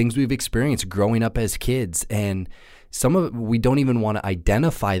things we've experienced growing up as kids, and some of it, we don't even want to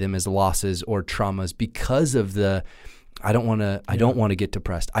identify them as losses or traumas because of I don't want to get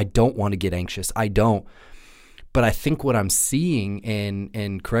depressed. I don't want to get anxious. But I think what I'm seeing,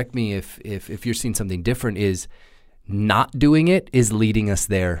 and correct me if you're seeing something different, is not doing it is leading us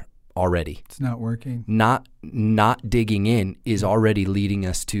there already. It's not working. Not digging in is already leading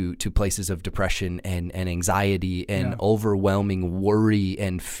us to places of depression and anxiety and overwhelming worry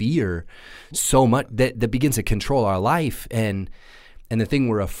and fear, so much that begins to control our life. And the thing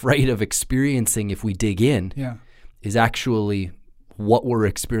we're afraid of experiencing if we dig in is actually what we're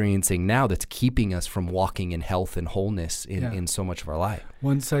experiencing now that's keeping us from walking in health and wholeness in so much of our life.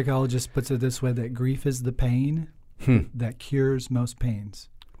 One psychologist puts it this way, that grief is the pain that cures most pains.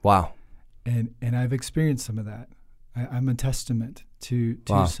 Wow. And I've experienced some of that. I'm a testament to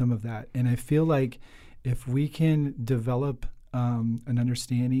some of that. And I feel like if we can develop an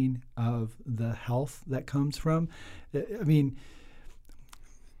understanding of the health that comes from, I mean,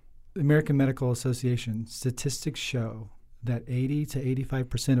 the American Medical Association statistics show that 80 to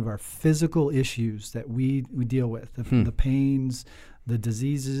 85% of our physical issues that we deal with, the pains, the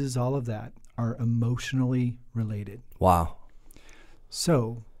diseases, all of that, are emotionally related. Wow.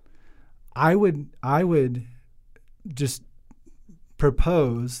 So I would just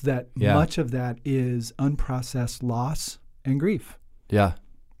propose that much of that is unprocessed loss and grief. Yeah.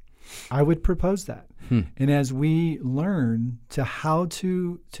 I would propose that. And as we learn how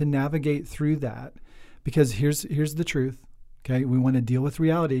to navigate through that, because here's the truth, okay? We want to deal with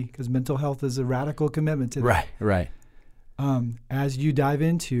reality because mental health is a radical commitment to that. Right. As you dive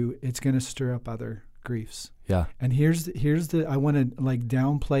into, it's going to stir up other griefs. Yeah. And here's the I want to like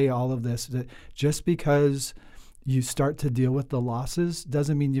downplay all of this, that just because you start to deal with the losses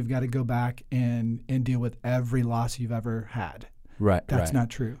doesn't mean you've got to go back and deal with every loss you've ever had. Right. That's not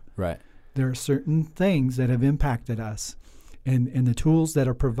true. Right. There are certain things that have impacted us, and the tools that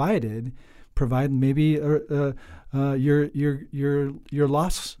are provide maybe your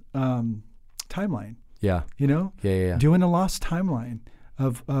loss timeline. Yeah. You know? Yeah. Doing a loss timeline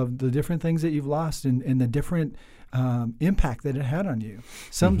of the different things that you've lost and the different impact that it had on you.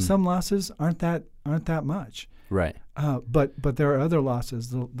 Some losses aren't that much. Right. But there are other losses,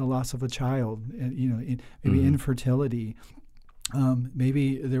 the loss of a child, maybe infertility,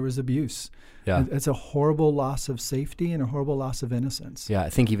 maybe there was abuse. Yeah. It's a horrible loss of safety and a horrible loss of innocence. Yeah, I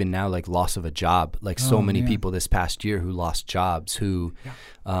think even now, like loss of a job, like so many people this past year who lost jobs, who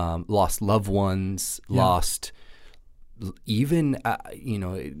lost loved ones, lost even,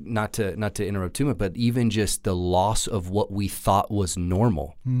 not to interrupt too much, but even just the loss of what we thought was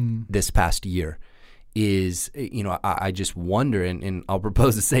normal this past year is, I just wonder, and I'll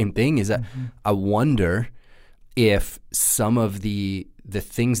propose the same thing, is that I wonder if some of the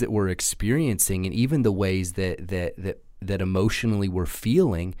things that we're experiencing and even the ways that emotionally we're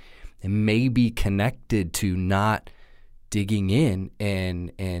feeling may be connected to not digging in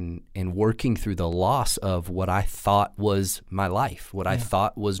and working through the loss of what I thought was my life, what I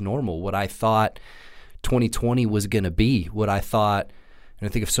thought was normal, what I thought 2020 was going to be, what I thought. And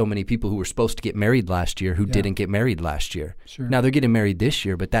I think of so many people who were supposed to get married last year who didn't get married last year. Sure. Now they're getting married this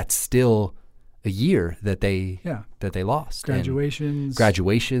year, but that's still a year that they lost. Graduations,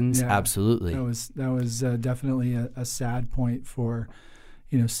 absolutely. That was definitely a sad point for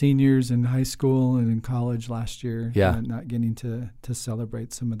seniors in high school and in college last year. Not getting to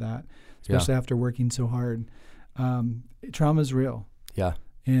celebrate some of that, especially after working so hard. Trauma is real. Yeah,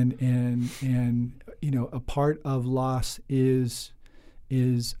 and a part of loss is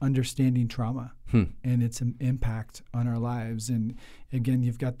understanding trauma and its impact on our lives. And again,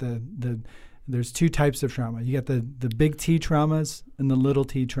 you've got there's two types of trauma. You got the big T traumas and the little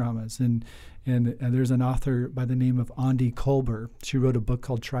T traumas. And there's an author by the name of Andi Kolber. She wrote a book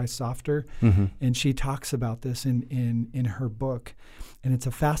called Try Softer, and she talks about this in her book. And it's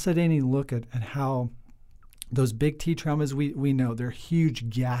a fascinating look at how those big T traumas, we know they're huge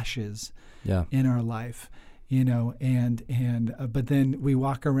gashes in our life, but then we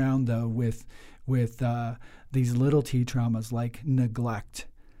walk around though with these little T traumas like neglect.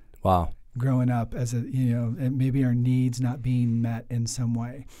 Wow. Growing up as and maybe our needs not being met in some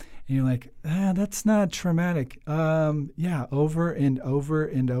way. And you're like, that's not traumatic. Over and over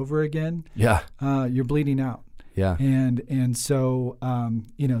and over again. Yeah. You're bleeding out. Yeah. And so,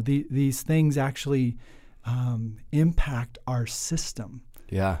 these things actually impact our system.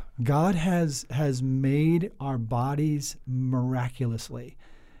 Yeah. God has made our bodies miraculously.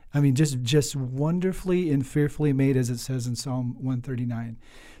 I mean, just wonderfully and fearfully made, as it says in Psalm 139.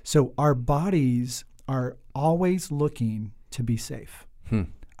 So our bodies are always looking to be safe.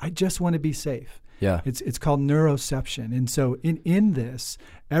 I just want to be safe. Yeah. It's called neuroception. And so in this,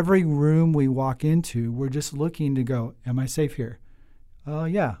 every room we walk into, we're just looking to go, am I safe here? Oh,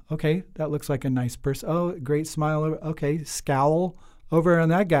 yeah. Okay. That looks like a nice person. Oh, great smile. Okay. Scowl over on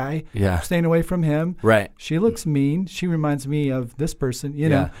that guy. Yeah. Staying away from him. Right. She looks mean. She reminds me of this person,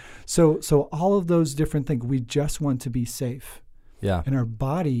 know. So all of those different things, we just want to be safe. Yeah. And our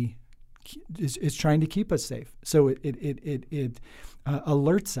body is trying to keep us safe. So it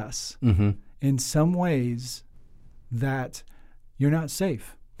alerts us in some ways that you're not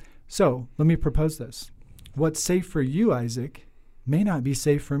safe. So let me propose this. What's safe for you, Isaac, may not be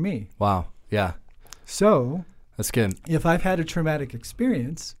safe for me. Wow. Yeah. So that's good. If I've had a traumatic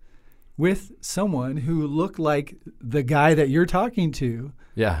experience with someone who looked like the guy that you're talking to,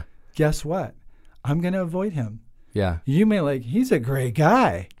 guess what? I'm going to avoid him. Yeah. You may he's a great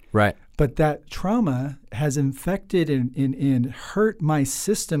guy. Right. But that trauma has infected and hurt my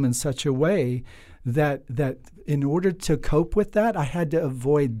system in such a way that in order to cope with that, I had to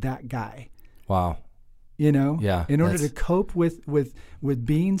avoid that guy. Wow. Yeah. In order to cope with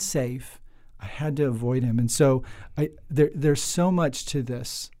being safe, I had to avoid him. And so there's so much to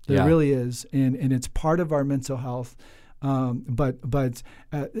this. There really is. And it's part of our mental health. But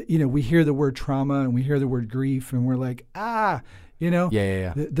we hear the word trauma and we hear the word grief and we're like,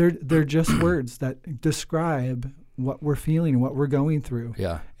 They're just words that describe what we're feeling and what we're going through.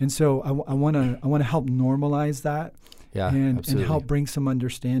 Yeah. And so I want to help normalize that. Yeah, and help bring some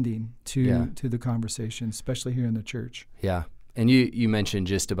understanding to the conversation, especially here in the church. Yeah. And you mentioned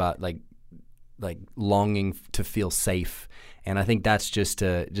just about like longing to feel safe. And I think that's just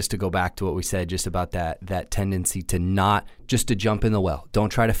to go back to what we said, just about that tendency to not just to jump in the well. Don't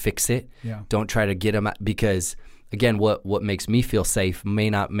try to fix it. Yeah. Don't try to get them, because again, what makes me feel safe may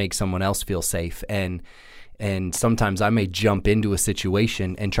not make someone else feel safe. And sometimes I may jump into a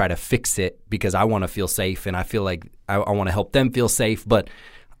situation and try to fix it because I want to feel safe, and I feel like I want to help them feel safe, but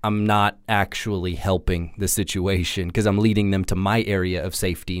I'm not actually helping the situation because I'm leading them to my area of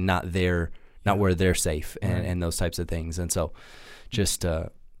safety, not where they're safe, and those types of things. And so just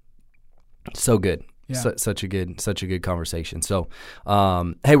so good. Yeah. Such a good conversation. So,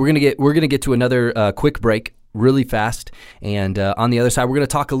 hey, we're gonna get to another quick break really fast, and on the other side, we're gonna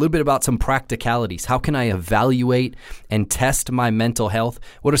talk a little bit about some practicalities. How can I evaluate and test my mental health?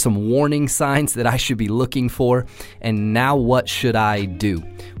 What are some warning signs that I should be looking for? And now, what should I do?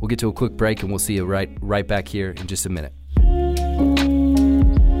 We'll get to a quick break, and we'll see you right back here in just a minute.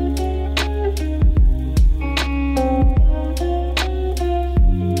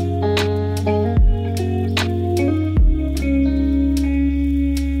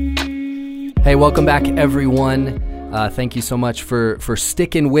 Hey, welcome back, everyone. Thank you so much for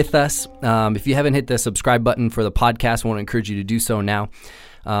sticking with us. If you haven't hit the subscribe button for the podcast, I want to encourage you to do so now.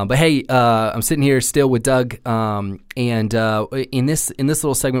 But hey, I'm sitting here still with Doug, and in this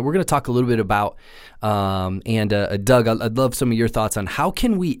little segment, we're going to talk a little bit about Doug, I'd love some of your thoughts on how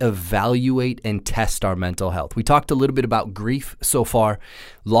can we evaluate and test our mental health. We talked a little bit about grief so far,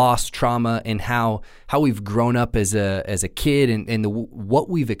 loss, trauma, and how we've grown up as a kid, and what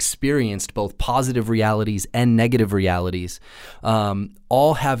we've experienced, both positive realities and negative realities,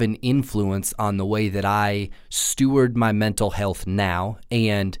 all have an influence on the way that I steward my mental health now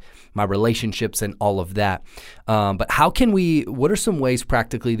and my relationships and all of that. But what are some ways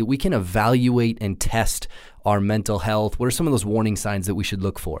practically that we can evaluate and test our mental health? What are some of those warning signs that we should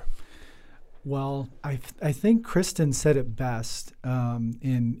look for? Well, I think Kristen said it best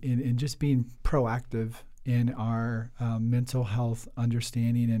in just being proactive in our mental health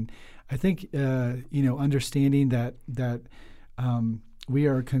understanding. And I think, understanding that we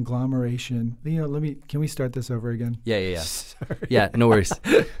are a conglomeration. Can we start this over again? Yeah. Sorry. Yeah, no worries.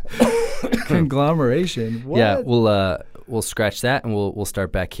 Conglomeration. What? Yeah, we'll scratch that, and we'll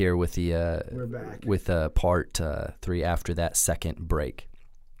start back here with We're back. with part 3 after that second break.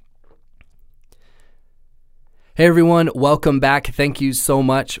 Hey everyone, welcome back. Thank you so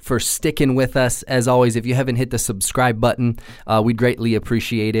much for sticking with us. As always, if you haven't hit the subscribe button, we'd greatly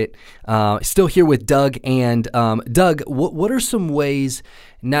appreciate it. Still here with Doug. And Doug, what are some ways,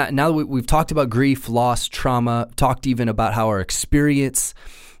 now that we've talked about grief, loss, trauma, talked even about how our experiences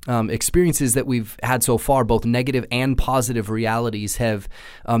that we've had so far, both negative and positive realities,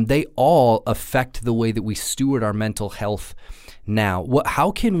 they all affect the way that we steward our mental health now.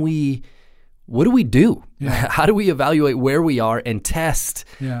 What do we do? Yeah. How do we evaluate where we are and test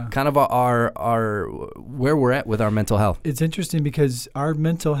kind of our where we're at with our mental health? It's interesting because our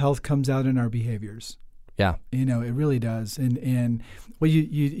mental health comes out in our behaviors. Yeah. It really does. And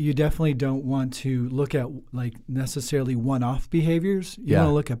you definitely don't want to look at like necessarily one-off behaviors. You want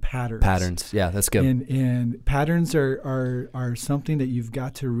to look at patterns. Patterns. Yeah, that's good. And patterns are something that you've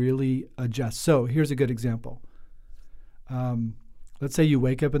got to really adjust. So here's a good example. Let's say you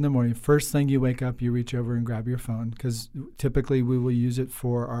wake up in the morning. First thing you wake up, you reach over and grab your phone because typically we will use it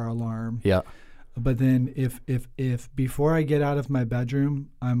for our alarm. Yeah. But then if before I get out of my bedroom,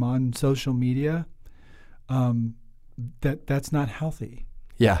 I'm on social media, that's not healthy.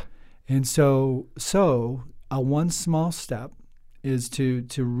 Yeah. And so one small step is to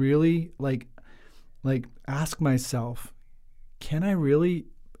really like ask myself, can I really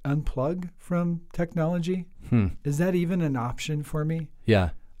unplug from technology? Is that even an option for me? Yeah.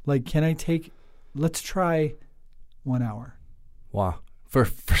 Like, let's try 1 hour. Wow. For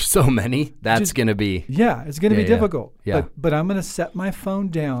so many, that's going to be. Yeah, it's going to be difficult. Yeah. But I'm going to set my phone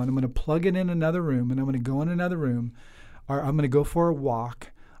down. I'm going to plug it in another room, and I'm going to go in another room, or I'm going to go for a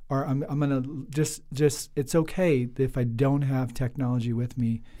walk, or I'm going to just it's okay if I don't have technology with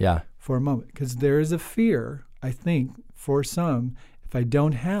me for a moment. Because there is a fear, I think, for some, if I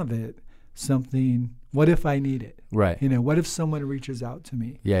don't have it, what if I need it? Right. What if someone reaches out to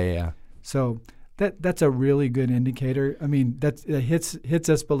me? Yeah. So that's a really good indicator. I mean, that hits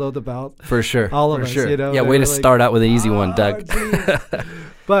us below the belt. For sure. All of us, sure. Yeah, way to start out with an easy one, Doug.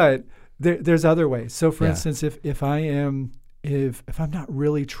 But there's other ways. So for instance, if I'm not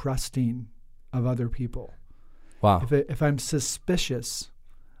really trusting of other people. Wow. If I'm suspicious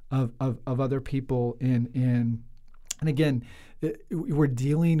of other people and again, we're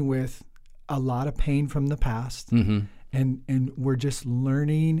dealing with a lot of pain from the past, and we're just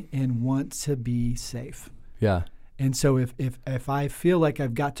learning and want to be safe. Yeah. And so if I feel like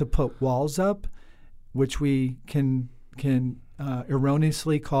I've got to put walls up, which we can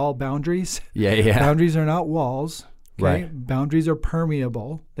erroneously call boundaries. Yeah. Boundaries are not walls. Okay? Right. Boundaries are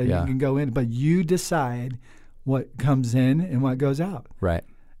permeable that you can go in, but you decide what comes in and what goes out. Right.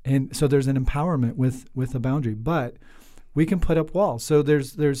 And so there's an empowerment with a boundary, but we can put up walls. So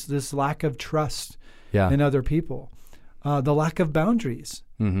there's this lack of trust in other people. The lack of boundaries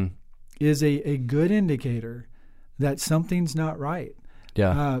is a good indicator that something's not right.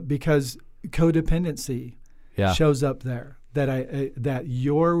 Yeah. Because codependency shows up there. That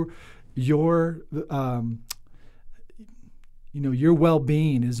your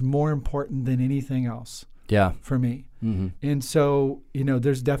well-being is more important than anything else. Yeah. For me. Mm-hmm. And so,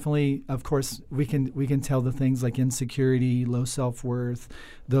 there's definitely, of course, we can tell the things like insecurity, low self-worth,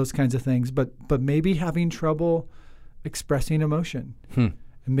 those kinds of things, but maybe having trouble expressing emotion. And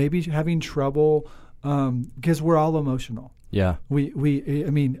maybe having trouble because we're all emotional. Yeah.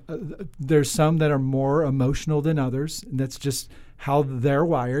 There's some that are more emotional than others, and that's just how they're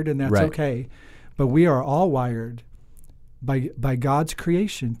wired, and that's okay. But we are all wired by God's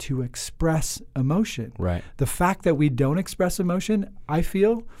creation to express emotion. Right. The fact that we don't express emotion, I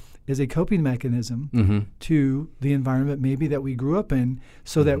feel, is a coping mechanism to the environment maybe that we grew up in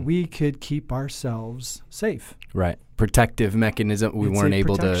so that we could keep ourselves safe. Right. Protective mechanism. We weren't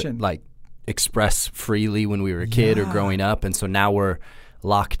able to express freely when we were a kid or growing up, and so now we're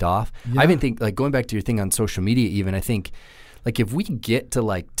locked off. I even think, going back to your thing on social media even, I think if we get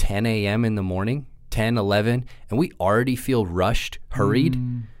to 10 a.m. in the morning, 10, 11, and we already feel rushed, hurried,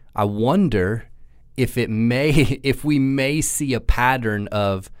 I wonder if we may see a pattern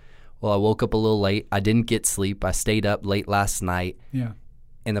of, well, I woke up a little late, I didn't get sleep, I stayed up late last night,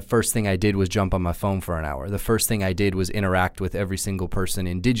 and the first thing I did was jump on my phone for an hour. The first thing I did was interact with every single person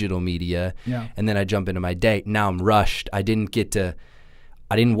in digital media, and then I jump into my day. Now I'm rushed. I didn't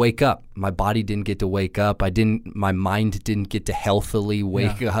wake up. My body didn't get to wake up. My mind didn't get to healthily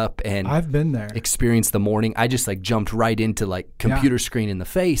wake up and I've been there. Experience the morning. I just jumped right into computer screen in the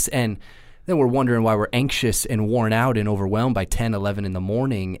face, and then we're wondering why we're anxious and worn out and overwhelmed by 10, 11 in the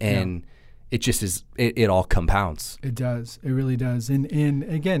morning, and it just is. It all compounds. It does. It really does. And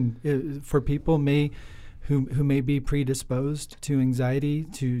again, for people who may be predisposed to anxiety,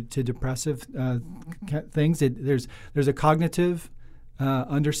 to depressive things, there's a cognitive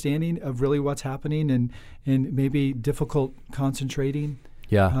understanding of really what's happening, and maybe difficult concentrating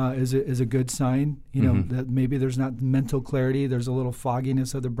is a good sign. That maybe there's not mental clarity. There's a little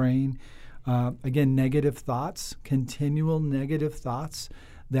fogginess of the brain. Again, negative thoughts, continual negative thoughts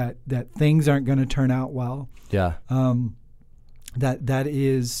that things aren't going to turn out well. Yeah. That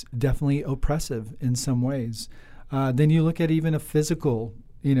is definitely oppressive in some ways. Then you look at even a physical,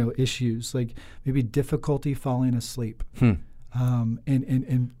 issues like maybe difficulty falling asleep.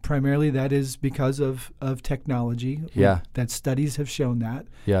 And primarily that is because of technology. That studies have shown that.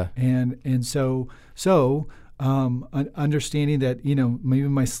 And so understanding that maybe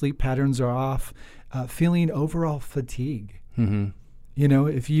my sleep patterns are off, feeling overall fatigue.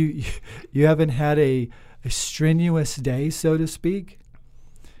 If you haven't had a strenuous day, so to speak,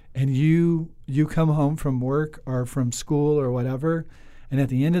 and you come home from work or from school or whatever, and at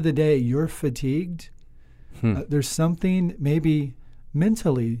the end of the day you're fatigued. There's something maybe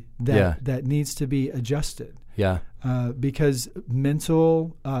mentally that needs to be adjusted. Because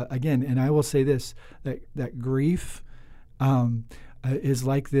mental, again, and I will say this, that grief is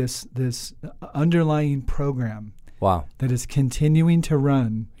like this underlying program. Wow. That is continuing to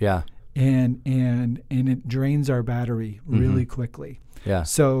run. And it drains our battery really quickly.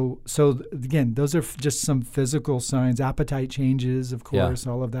 So again, those are just some physical signs. Appetite changes, of course,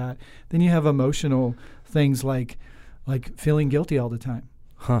 all of that. Then you have emotional things like feeling guilty all the time.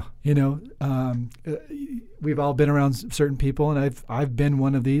 We've all been around certain people, and I've been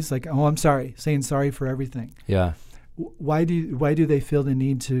one of these. I'm sorry, saying sorry for everything. Why do they feel the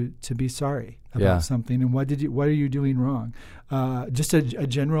need to be sorry about something, and what are you doing wrong? Just a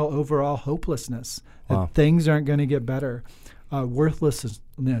general overall hopelessness that things aren't going to get better.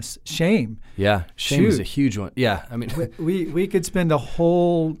 Worthlessness, shame. Shame is a huge one. I mean, we could spend a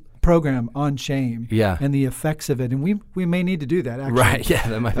whole program on shame and the effects of it, and we may need to do that actually. Right.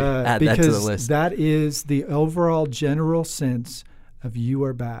 That might be, add that to the list. Because that is the overall general sense of you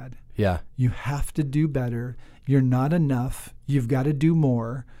are bad. You have to do better. You're not enough. You've got to do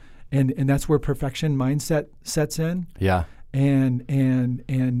more, and that's where perfection mindset sets in.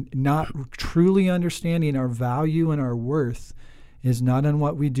 And not truly understanding our value and our worth is not on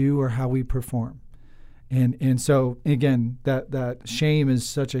what we do or how we perform. And so again, that shame is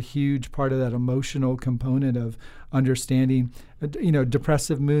such a huge part of that emotional component of understanding,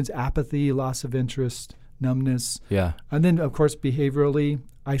 depressive moods, apathy, loss of interest, numbness. Yeah. And then of course behaviorally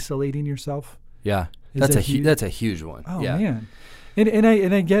isolating yourself. Yeah. That's a huge one. Oh yeah. man. And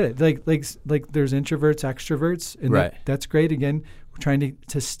I get it. Like there's introverts, extroverts, and right. that's great. Again, we're trying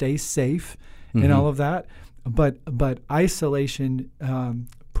to stay safe and all of that. But isolation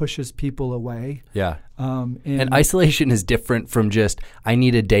pushes people away. Yeah. And isolation is different from just, I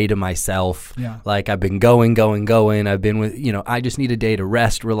need a day to myself. Yeah. Like I've been going. I've been with, I just need a day to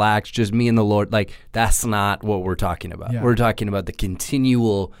rest, relax, just me and the Lord. Like that's not what we're talking about. Yeah. We're talking about the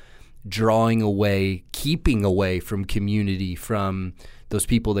continual drawing away, keeping away from community, from those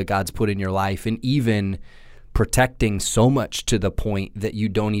people that God's put in your life, and even protecting so much to the point that you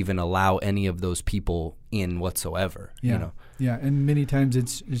don't even allow any of those people in whatsoever. Yeah. Yeah. And many times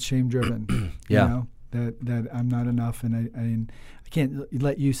it's shame driven. Yeah. That I'm not enough, and I can't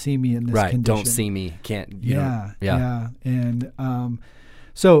let you see me in this condition. Don't see me. Can't. Yeah. And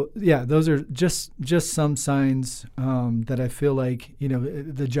so those are just some signs that I feel like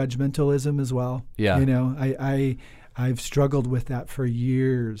the judgmentalism as well. Yeah. I've struggled with that for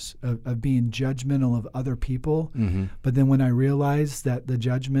years of being judgmental of other people, but then when I realized that the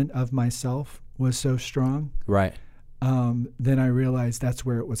judgment of myself was so strong, right. Then I realized that's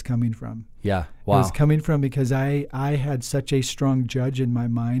where it was coming from. Yeah. Wow. It was coming from because I had such a strong judge in my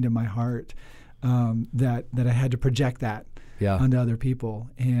mind and my heart that I had to project that onto other people.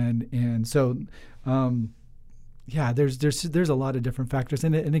 And so there's a lot of different factors.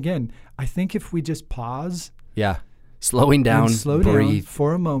 And again, I think if we just pause. Yeah. Slowing down, breathe. Down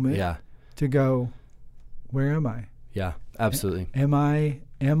for a moment to go, where am I? Yeah, absolutely. Am I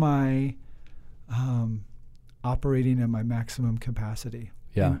operating at my maximum capacity?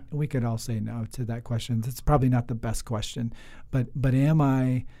 Yeah. And we could all say no to that question. It's probably not the best question, but am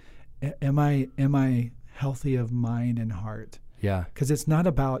I healthy of mind and heart? Yeah. Because it's not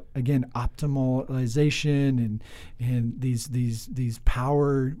about, again, optimization and these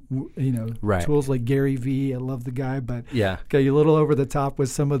power right. tools like Gary Vee. I love the guy, but okay, a little over the top with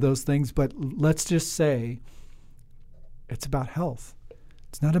some of those things. But let's just say it's about health.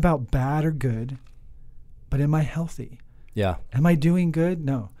 It's not about bad or good, but am I healthy? Yeah. Am I doing good?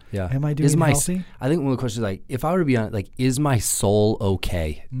 No. Yeah. Am I doing healthy? I think one of the questions is like, if I were to be honest, like, is my soul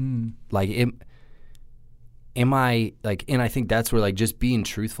okay? Like, am I like, and I think that's where like just being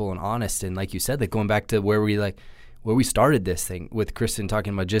truthful and honest, and like you said, like going back to where we started this thing with Kristen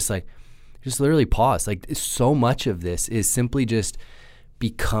talking about just literally pause. Like so much of this is simply just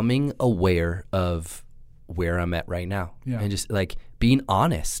becoming aware of where I'm at right now, and just like being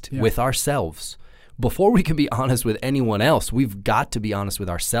honest with ourselves. Before we can be honest with anyone else, we've got to be honest with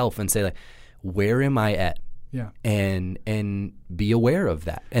ourselves and say like, where am I at? Yeah. And be aware of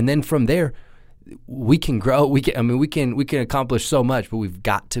that. And then from there, we can grow. We can accomplish so much, but we've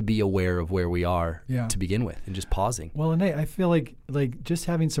got to be aware of where we are to begin with, and just pausing. Well, and I feel like just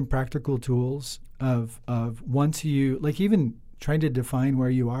having some practical tools of once you like even trying to define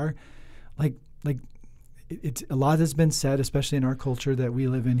where you are, like it's a lot has been said, especially in our culture that we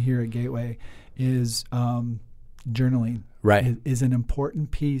live in here at Gateway, is journaling. Right, is an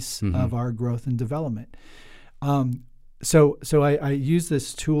important piece of our growth and development. So I use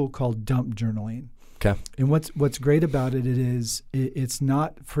this tool called dump journaling. Okay. And what's great about it is it's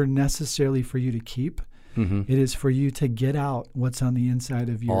not necessarily for you to keep. It is for you to get out what's on the inside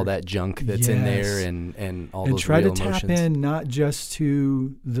of you. All that junk that's in there and all those real emotions. And try to tap in not just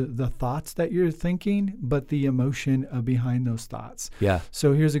to the thoughts that you're thinking, but the emotion behind those thoughts. Yeah.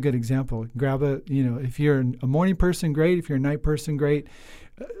 So here's a good example. Grab if you're a morning person, great. If you're a night person, great.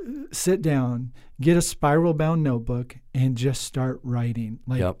 Sit down, get a spiral bound notebook, and just start writing.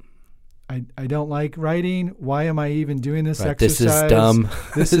 I don't like writing. Why am I even doing this exercise? This is dumb.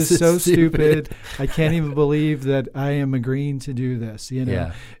 This is so stupid. I can't even believe that I am agreeing to do this.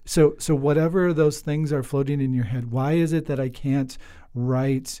 Yeah. So whatever those things are floating in your head, why is it that I can't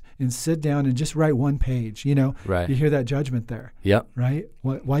write and sit down and just write one page? Right. You hear that judgment there. Yep. Right.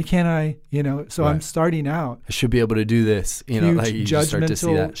 Why can't I? So I'm starting out. I should be able to do this. Huge like you just start to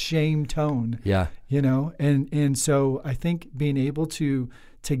see that shame tone. Yeah. And so I think being able to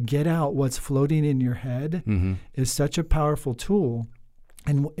get out what's floating in your head is such a powerful tool.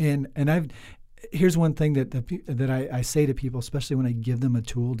 And here's one thing that I say to people, especially when I give them a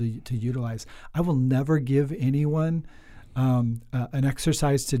tool to utilize. I will never give anyone an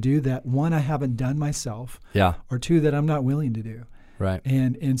exercise to do that, one, I haven't done myself, or two, that I'm not willing to do. Right.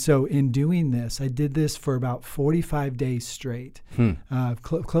 And so in doing this, I did this for about 45 days straight,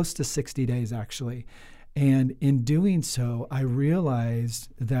 close to 60 days actually. And in doing so, I realized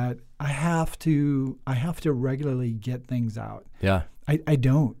that I have to regularly get things out. Yeah. I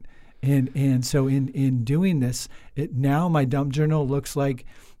don't. And so in doing this, now my dump journal looks like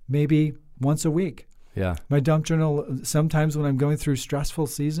maybe once a week. Yeah. My dump journal, sometimes when I'm going through stressful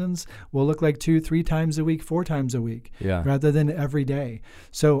seasons, will look like 2-3 times a week, 4 times a week, rather than every day.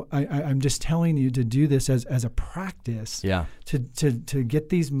 So I'm just telling you to do this as a practice, to get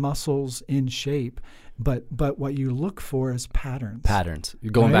these muscles in shape. But what you look for is patterns. Patterns.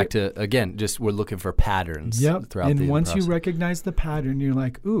 Going back to, again, just we're looking for patterns throughout the process. And once you recognize the pattern, you're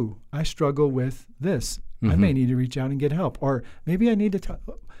like, ooh, I struggle with this. I may need to reach out and get help. Or maybe I need to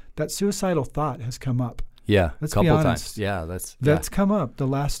that suicidal thought has come up. Yeah, let's couple be honest. times. Yeah, that's come up the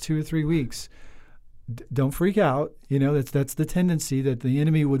last 2 or 3 weeks. Don't freak out. That's the tendency that the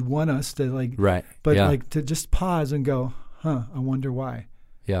enemy would want us to to just pause and go, I wonder why.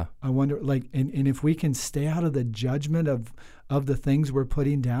 Yeah, I wonder, and if we can stay out of the judgment of the things we're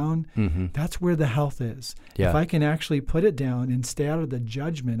putting down, that's where the health is. Yeah. If I can actually put it down and stay out of the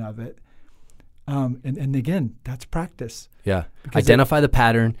judgment of it. And again, that's practice. Yeah. Identify the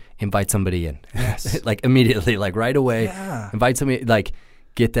pattern, invite somebody in. Yes. Immediately, right away. Yeah. Invite somebody,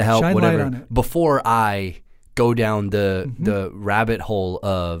 get the help, shine whatever. Light on it. Before I go down the rabbit hole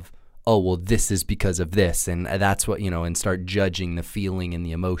of, oh, well, this is because of this. And that's what, and start judging the feeling and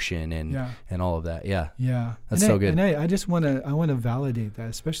the emotion and all of that. Yeah. Yeah. That's so good. And I just want to validate that,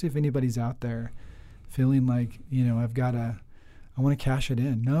 especially if anybody's out there feeling like, I want to cash it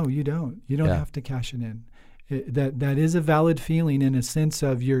in. No, you don't. You don't have to cash it in. That is a valid feeling in a sense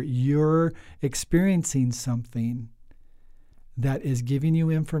of you're experiencing something that is giving you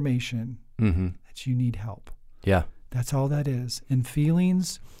information that you need help. Yeah. That's all that is. And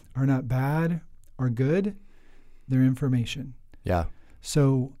feelings are not bad or good. They're information. Yeah.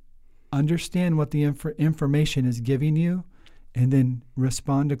 So understand what the information is giving you and then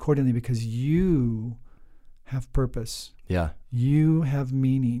respond accordingly because you have purpose. Yeah. You have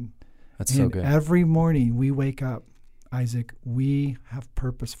meaning. That's so good. Every morning we wake up, Isaac, we have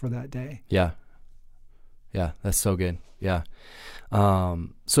purpose for that day. Yeah. Yeah, that's so good. Yeah.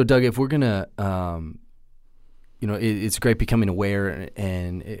 So Doug, if we're going to, it's great becoming aware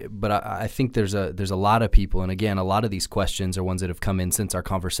but I think there's a lot of people, and again, a lot of these questions are ones that have come in since our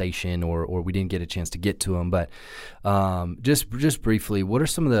conversation or we didn't get a chance to get to them. But just briefly, what are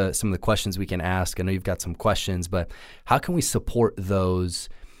some of the questions we can ask? I know you've got some questions, but how can we support those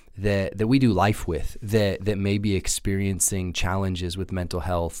that we do life with that may be experiencing challenges with mental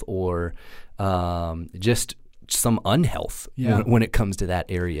health or just some unhealth when it comes to that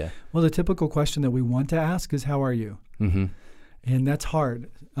area? Well, the typical question that we want to ask is, how are you? Mm-hmm. And that's hard.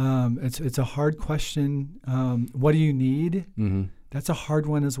 It's a hard question. What do you need? Mm-hmm. That's a hard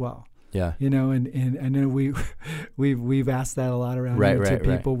one as well. Yeah. And I know we've asked that a lot around to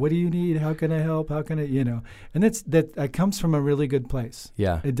people. Right. What do you need? How can I help? How can I, and that comes from a really good place.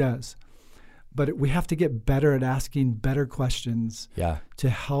 Yeah. It does. But we have to get better at asking better questions to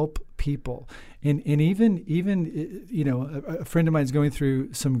help people. And even a friend of mine is going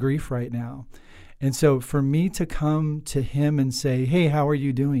through some grief right now. And so for me to come to him and say, hey, how are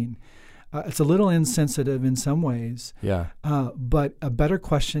you doing? It's a little insensitive in some ways. Yeah. But a better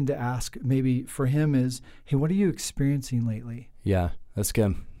question to ask maybe for him is, hey, what are you experiencing lately? Yeah, that's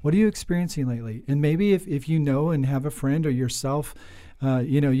good. What are you experiencing lately? And maybe if you know and have a friend or yourself,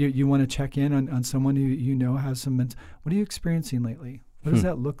 you want to check in on someone who has some what are you experiencing lately? What does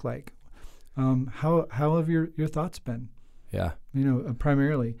that look like? How have your thoughts been? Yeah.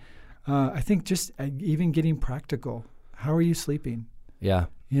 Primarily. I think just even getting practical. How are you sleeping? Yeah.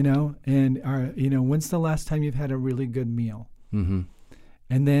 And when's the last time you've had a really good meal? Mm-hmm.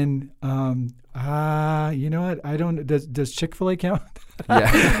 And then, you know what? I don't. Does Chick-fil-A count?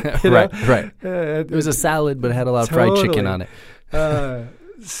 Yeah. Right. It was a salad, but it had a lot of fried chicken on it.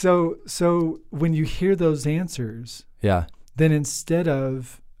 So when you hear those answers, then instead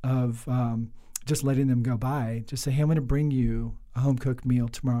of just letting them go by, just say, hey, I'm going to bring you a home cooked meal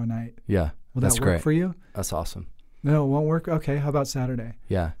tomorrow night. Yeah. Will that work for you? That's awesome. No, it won't work. Okay, how about Saturday?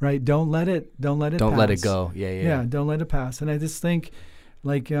 Yeah. Right. Don't let it pass. Don't let it go. Yeah. Don't let it pass. And I just think,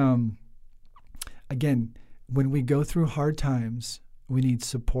 again, when we go through hard times, we need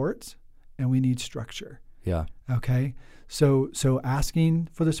support and we need structure. Yeah. Okay. So asking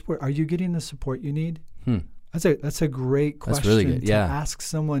for the support. Are you getting the support you need? That's a great question. That's really good. Yeah. To ask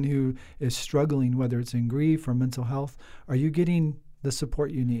someone who is struggling, whether it's in grief or mental health. Are you getting the support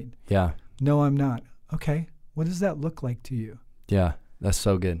you need? Yeah. No, I'm not. Okay. What does that look like to you? Yeah, that's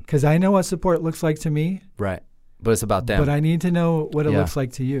so good. Because I know what support looks like to me. Right. But it's about them. But I need to know what it looks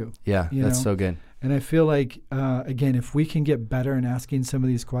like to you. Yeah, that's so good. And I feel like, again, if we can get better in asking some of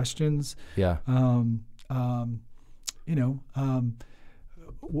these questions,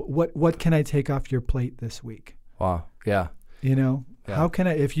 what can I take off your plate this week? Wow. Yeah. How can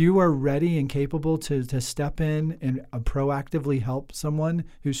I, if you are ready and capable to step in and proactively help someone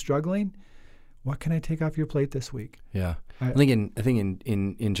who's struggling, what can I take off your plate this week? Yeah. I think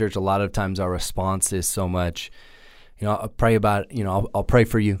in church, a lot of times our response is so much, I'll pray about, I'll pray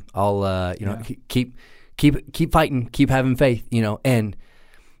for you. I'll, keep fighting, keep having faith, and,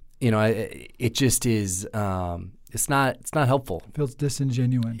 it just is, it's not helpful. It feels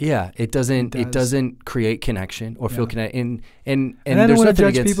disingenuous. Yeah, it doesn't create connection or feel connected. And I don't want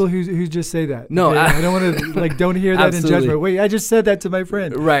to judge people who just say that. No, okay? I don't want to don't hear that in judgment. Wait, I just said that to my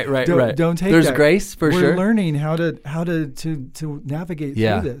friend. Right. Don't take There's that. grace for sure. We're learning how to navigate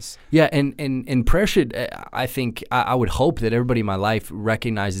through this. Yeah, and prayer should. I think I would hope that everybody in my life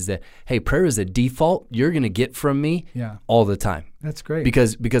recognizes that. Hey, prayer is a default you're going to get from me all the time. That's great.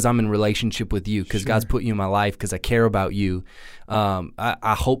 Because I'm in relationship with you, because God's put you in my life, because I care about you.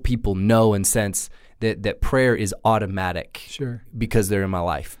 I hope people know and sense that prayer is automatic because they're in my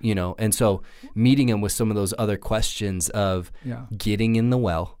life, And so meeting them with some of those other questions of getting in the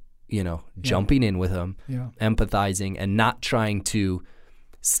well, jumping in with them, empathizing, and not trying to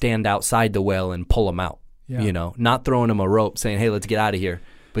stand outside the well and pull them out, not throwing them a rope saying, hey, let's get out of here.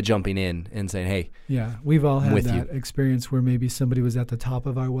 But jumping in and saying, hey, we've all had that experience where maybe somebody was at the top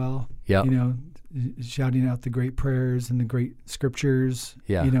of our well, shouting out the great prayers and the great scriptures,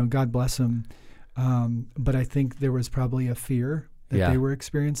 God bless them. But I think there was probably a fear that they were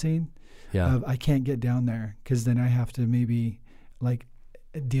experiencing of, I can't get down there because then I have to maybe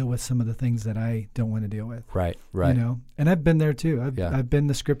deal with some of the things that I don't want to deal with. Right. And I've been there too. I've been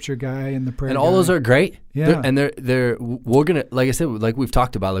the scripture guy and the prayer and all guy. those are great. Yeah. We're going to, like I said, like we've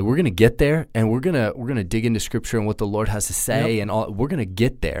talked about, we're going to get there and we're going to dig into scripture and what the Lord has to say and all. We're going to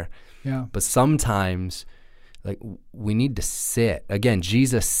get there. Yeah. But sometimes we need to sit. Again,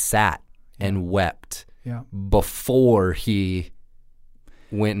 Jesus sat and wept before he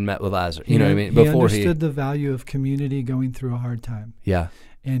went and met with Lazarus. You know what I mean? Before he understood the value of community going through a hard time. Yeah.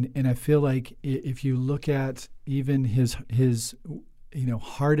 And I feel like if you look at even his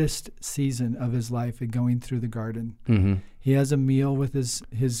hardest season of his life going through the garden, he has a meal with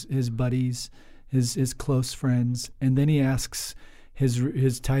his buddies, his close friends, and then he asks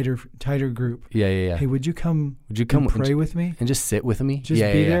his tighter group. Yeah. Hey, would you come and pray with me? And just sit with me? Just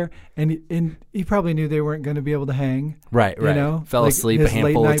be there. And he probably knew they weren't going to be able to hang. Right. Fell asleep a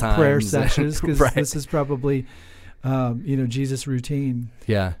handful of times. His late night prayer sessions, because this is probably, Jesus' routine.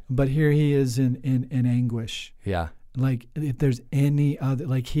 Yeah. But here he is in anguish. Yeah. If there's any other,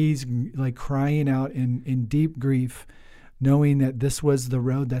 he's crying out in deep grief, knowing that this was the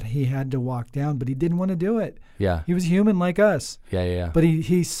road that he had to walk down, but he didn't want to do it. Yeah. He was human like us. Yeah. But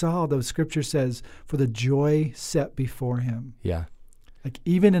he saw, the scripture says, for the joy set before him. Yeah.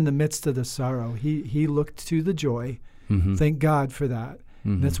 Even in the midst of the sorrow, he looked to the joy. Thank God for that.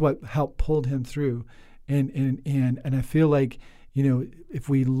 That's what helped pulled him through. And I feel like, if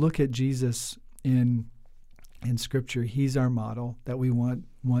we look at Jesus in scripture, he's our model that we want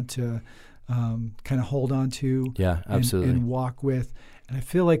to kind of hold on to, absolutely, and walk with. And I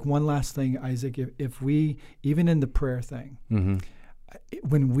feel like one last thing, Isaac, if we, even in the prayer thing,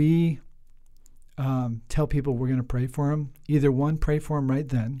 when we tell people we're going to pray for them, either one, pray for them right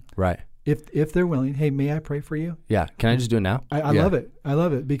then, right? If they're willing, hey, may I pray for you? Yeah, can I just do it now? I love it. I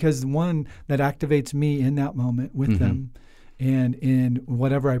love it because one, that activates me in that moment with them, and in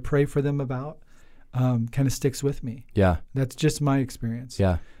whatever I pray for them about, kind of sticks with me. Yeah, that's just my experience.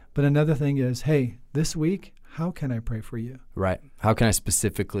 Yeah. But another thing is, hey, this week, how can I pray for you? Right. How can I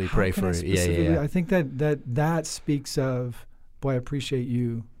specifically pray for you? Yeah. I think that speaks of, boy, I appreciate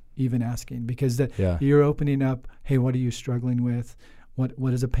you even asking, because you're opening up, hey, what are you struggling with?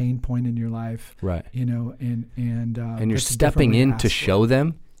 What is a pain point in your life? Right. And you're stepping in to show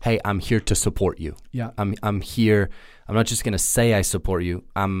them, hey, I'm here to support you. Yeah. I'm here. I'm not just going to say I support you.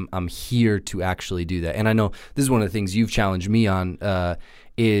 I'm here to actually do that. And I know this is one of the things you've challenged me on,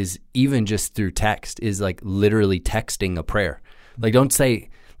 is even just through text, is literally texting a prayer. Don't say,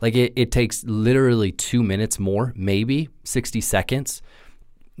 it takes literally 2 minutes more, maybe 60 seconds,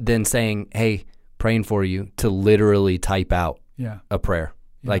 than saying, hey, praying for you, to literally type out a prayer,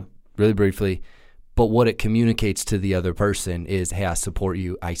 really briefly. But what it communicates to the other person is, hey, I support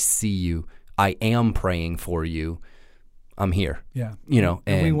you. I see you. I am praying for you. I'm here. Yeah.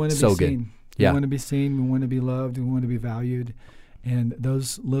 And we want to so be seen. Good. We want to be seen. We want to be loved. We want to be valued. And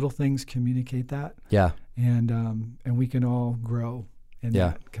those little things communicate that. Yeah. And we can all grow in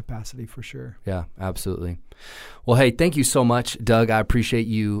that capacity for sure. Yeah, absolutely. Well, hey, thank you so much, Doug. I appreciate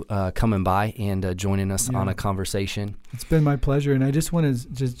you coming by and joining us on a conversation. It's been my pleasure. And I just want to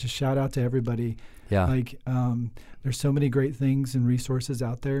just shout out to everybody. Yeah. Like, there's so many great things and resources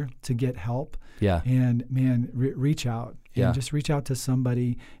out there to get help. Yeah. And man, reach out. And just reach out to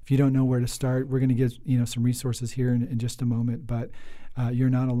somebody. If you don't know where to start, we're going to get some resources here in just a moment. But you're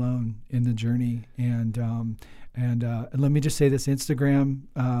not alone in the journey. And let me just say this: Instagram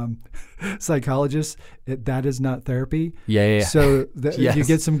psychologist, that is not therapy. Yeah. So you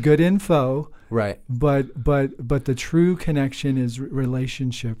get some good info. Right. But the true connection is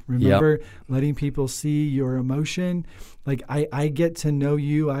relationship. Remember, letting people see your emotion. Like I get to know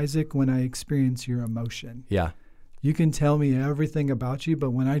you, Isaac, when I experience your emotion. Yeah. You can tell me everything about you,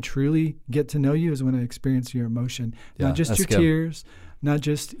 but when I truly get to know you is when I experience your emotion, not just your tears, not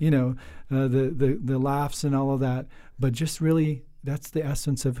just the laughs and all of that, but just really that's the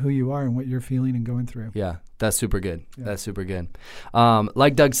essence of who you are and what you're feeling and going through. Yeah. That's super good. Yeah. That's super good.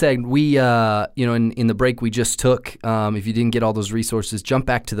 Like Doug said, we, in the break we just took, if you didn't get all those resources, jump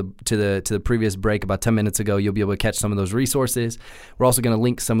back to the previous break about 10 minutes ago. You'll be able to catch some of those resources. We're also going to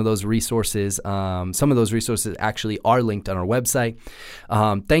link some of those resources. Some of those resources actually are linked on our website.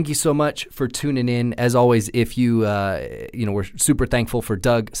 Thank you so much for tuning in. As always, if we're super thankful for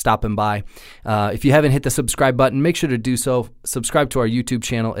Doug stopping by. If you haven't hit the subscribe button, make sure to do so. Subscribe to our YouTube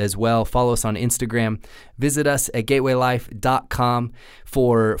channel as well. Follow us on Instagram. Visit us at gatewaylife.com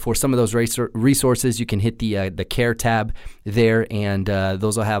for some of those resources. You can hit the care tab there, and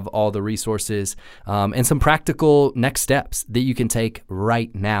those will have all the resources and some practical next steps that you can take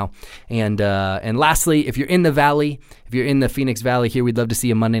right now. And lastly, if you're in the Valley, if you're in the Phoenix Valley here, we'd love to see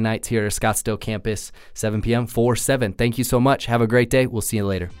you Monday nights here at Scottsdale campus, 7 p.m. 4/7. Thank you so much. Have a great day. We'll see you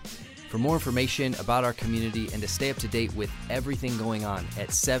later. For more information about our community and to stay up to date with everything going on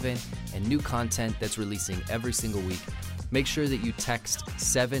at 7 and new content that's releasing every single week, make sure that you text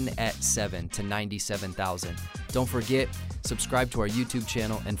 7 at 7 to 97,000. Don't forget, subscribe to our YouTube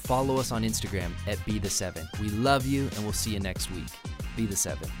channel and follow us on Instagram at Be The 7. We love you and we'll see you next week. Be The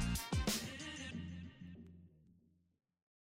 7.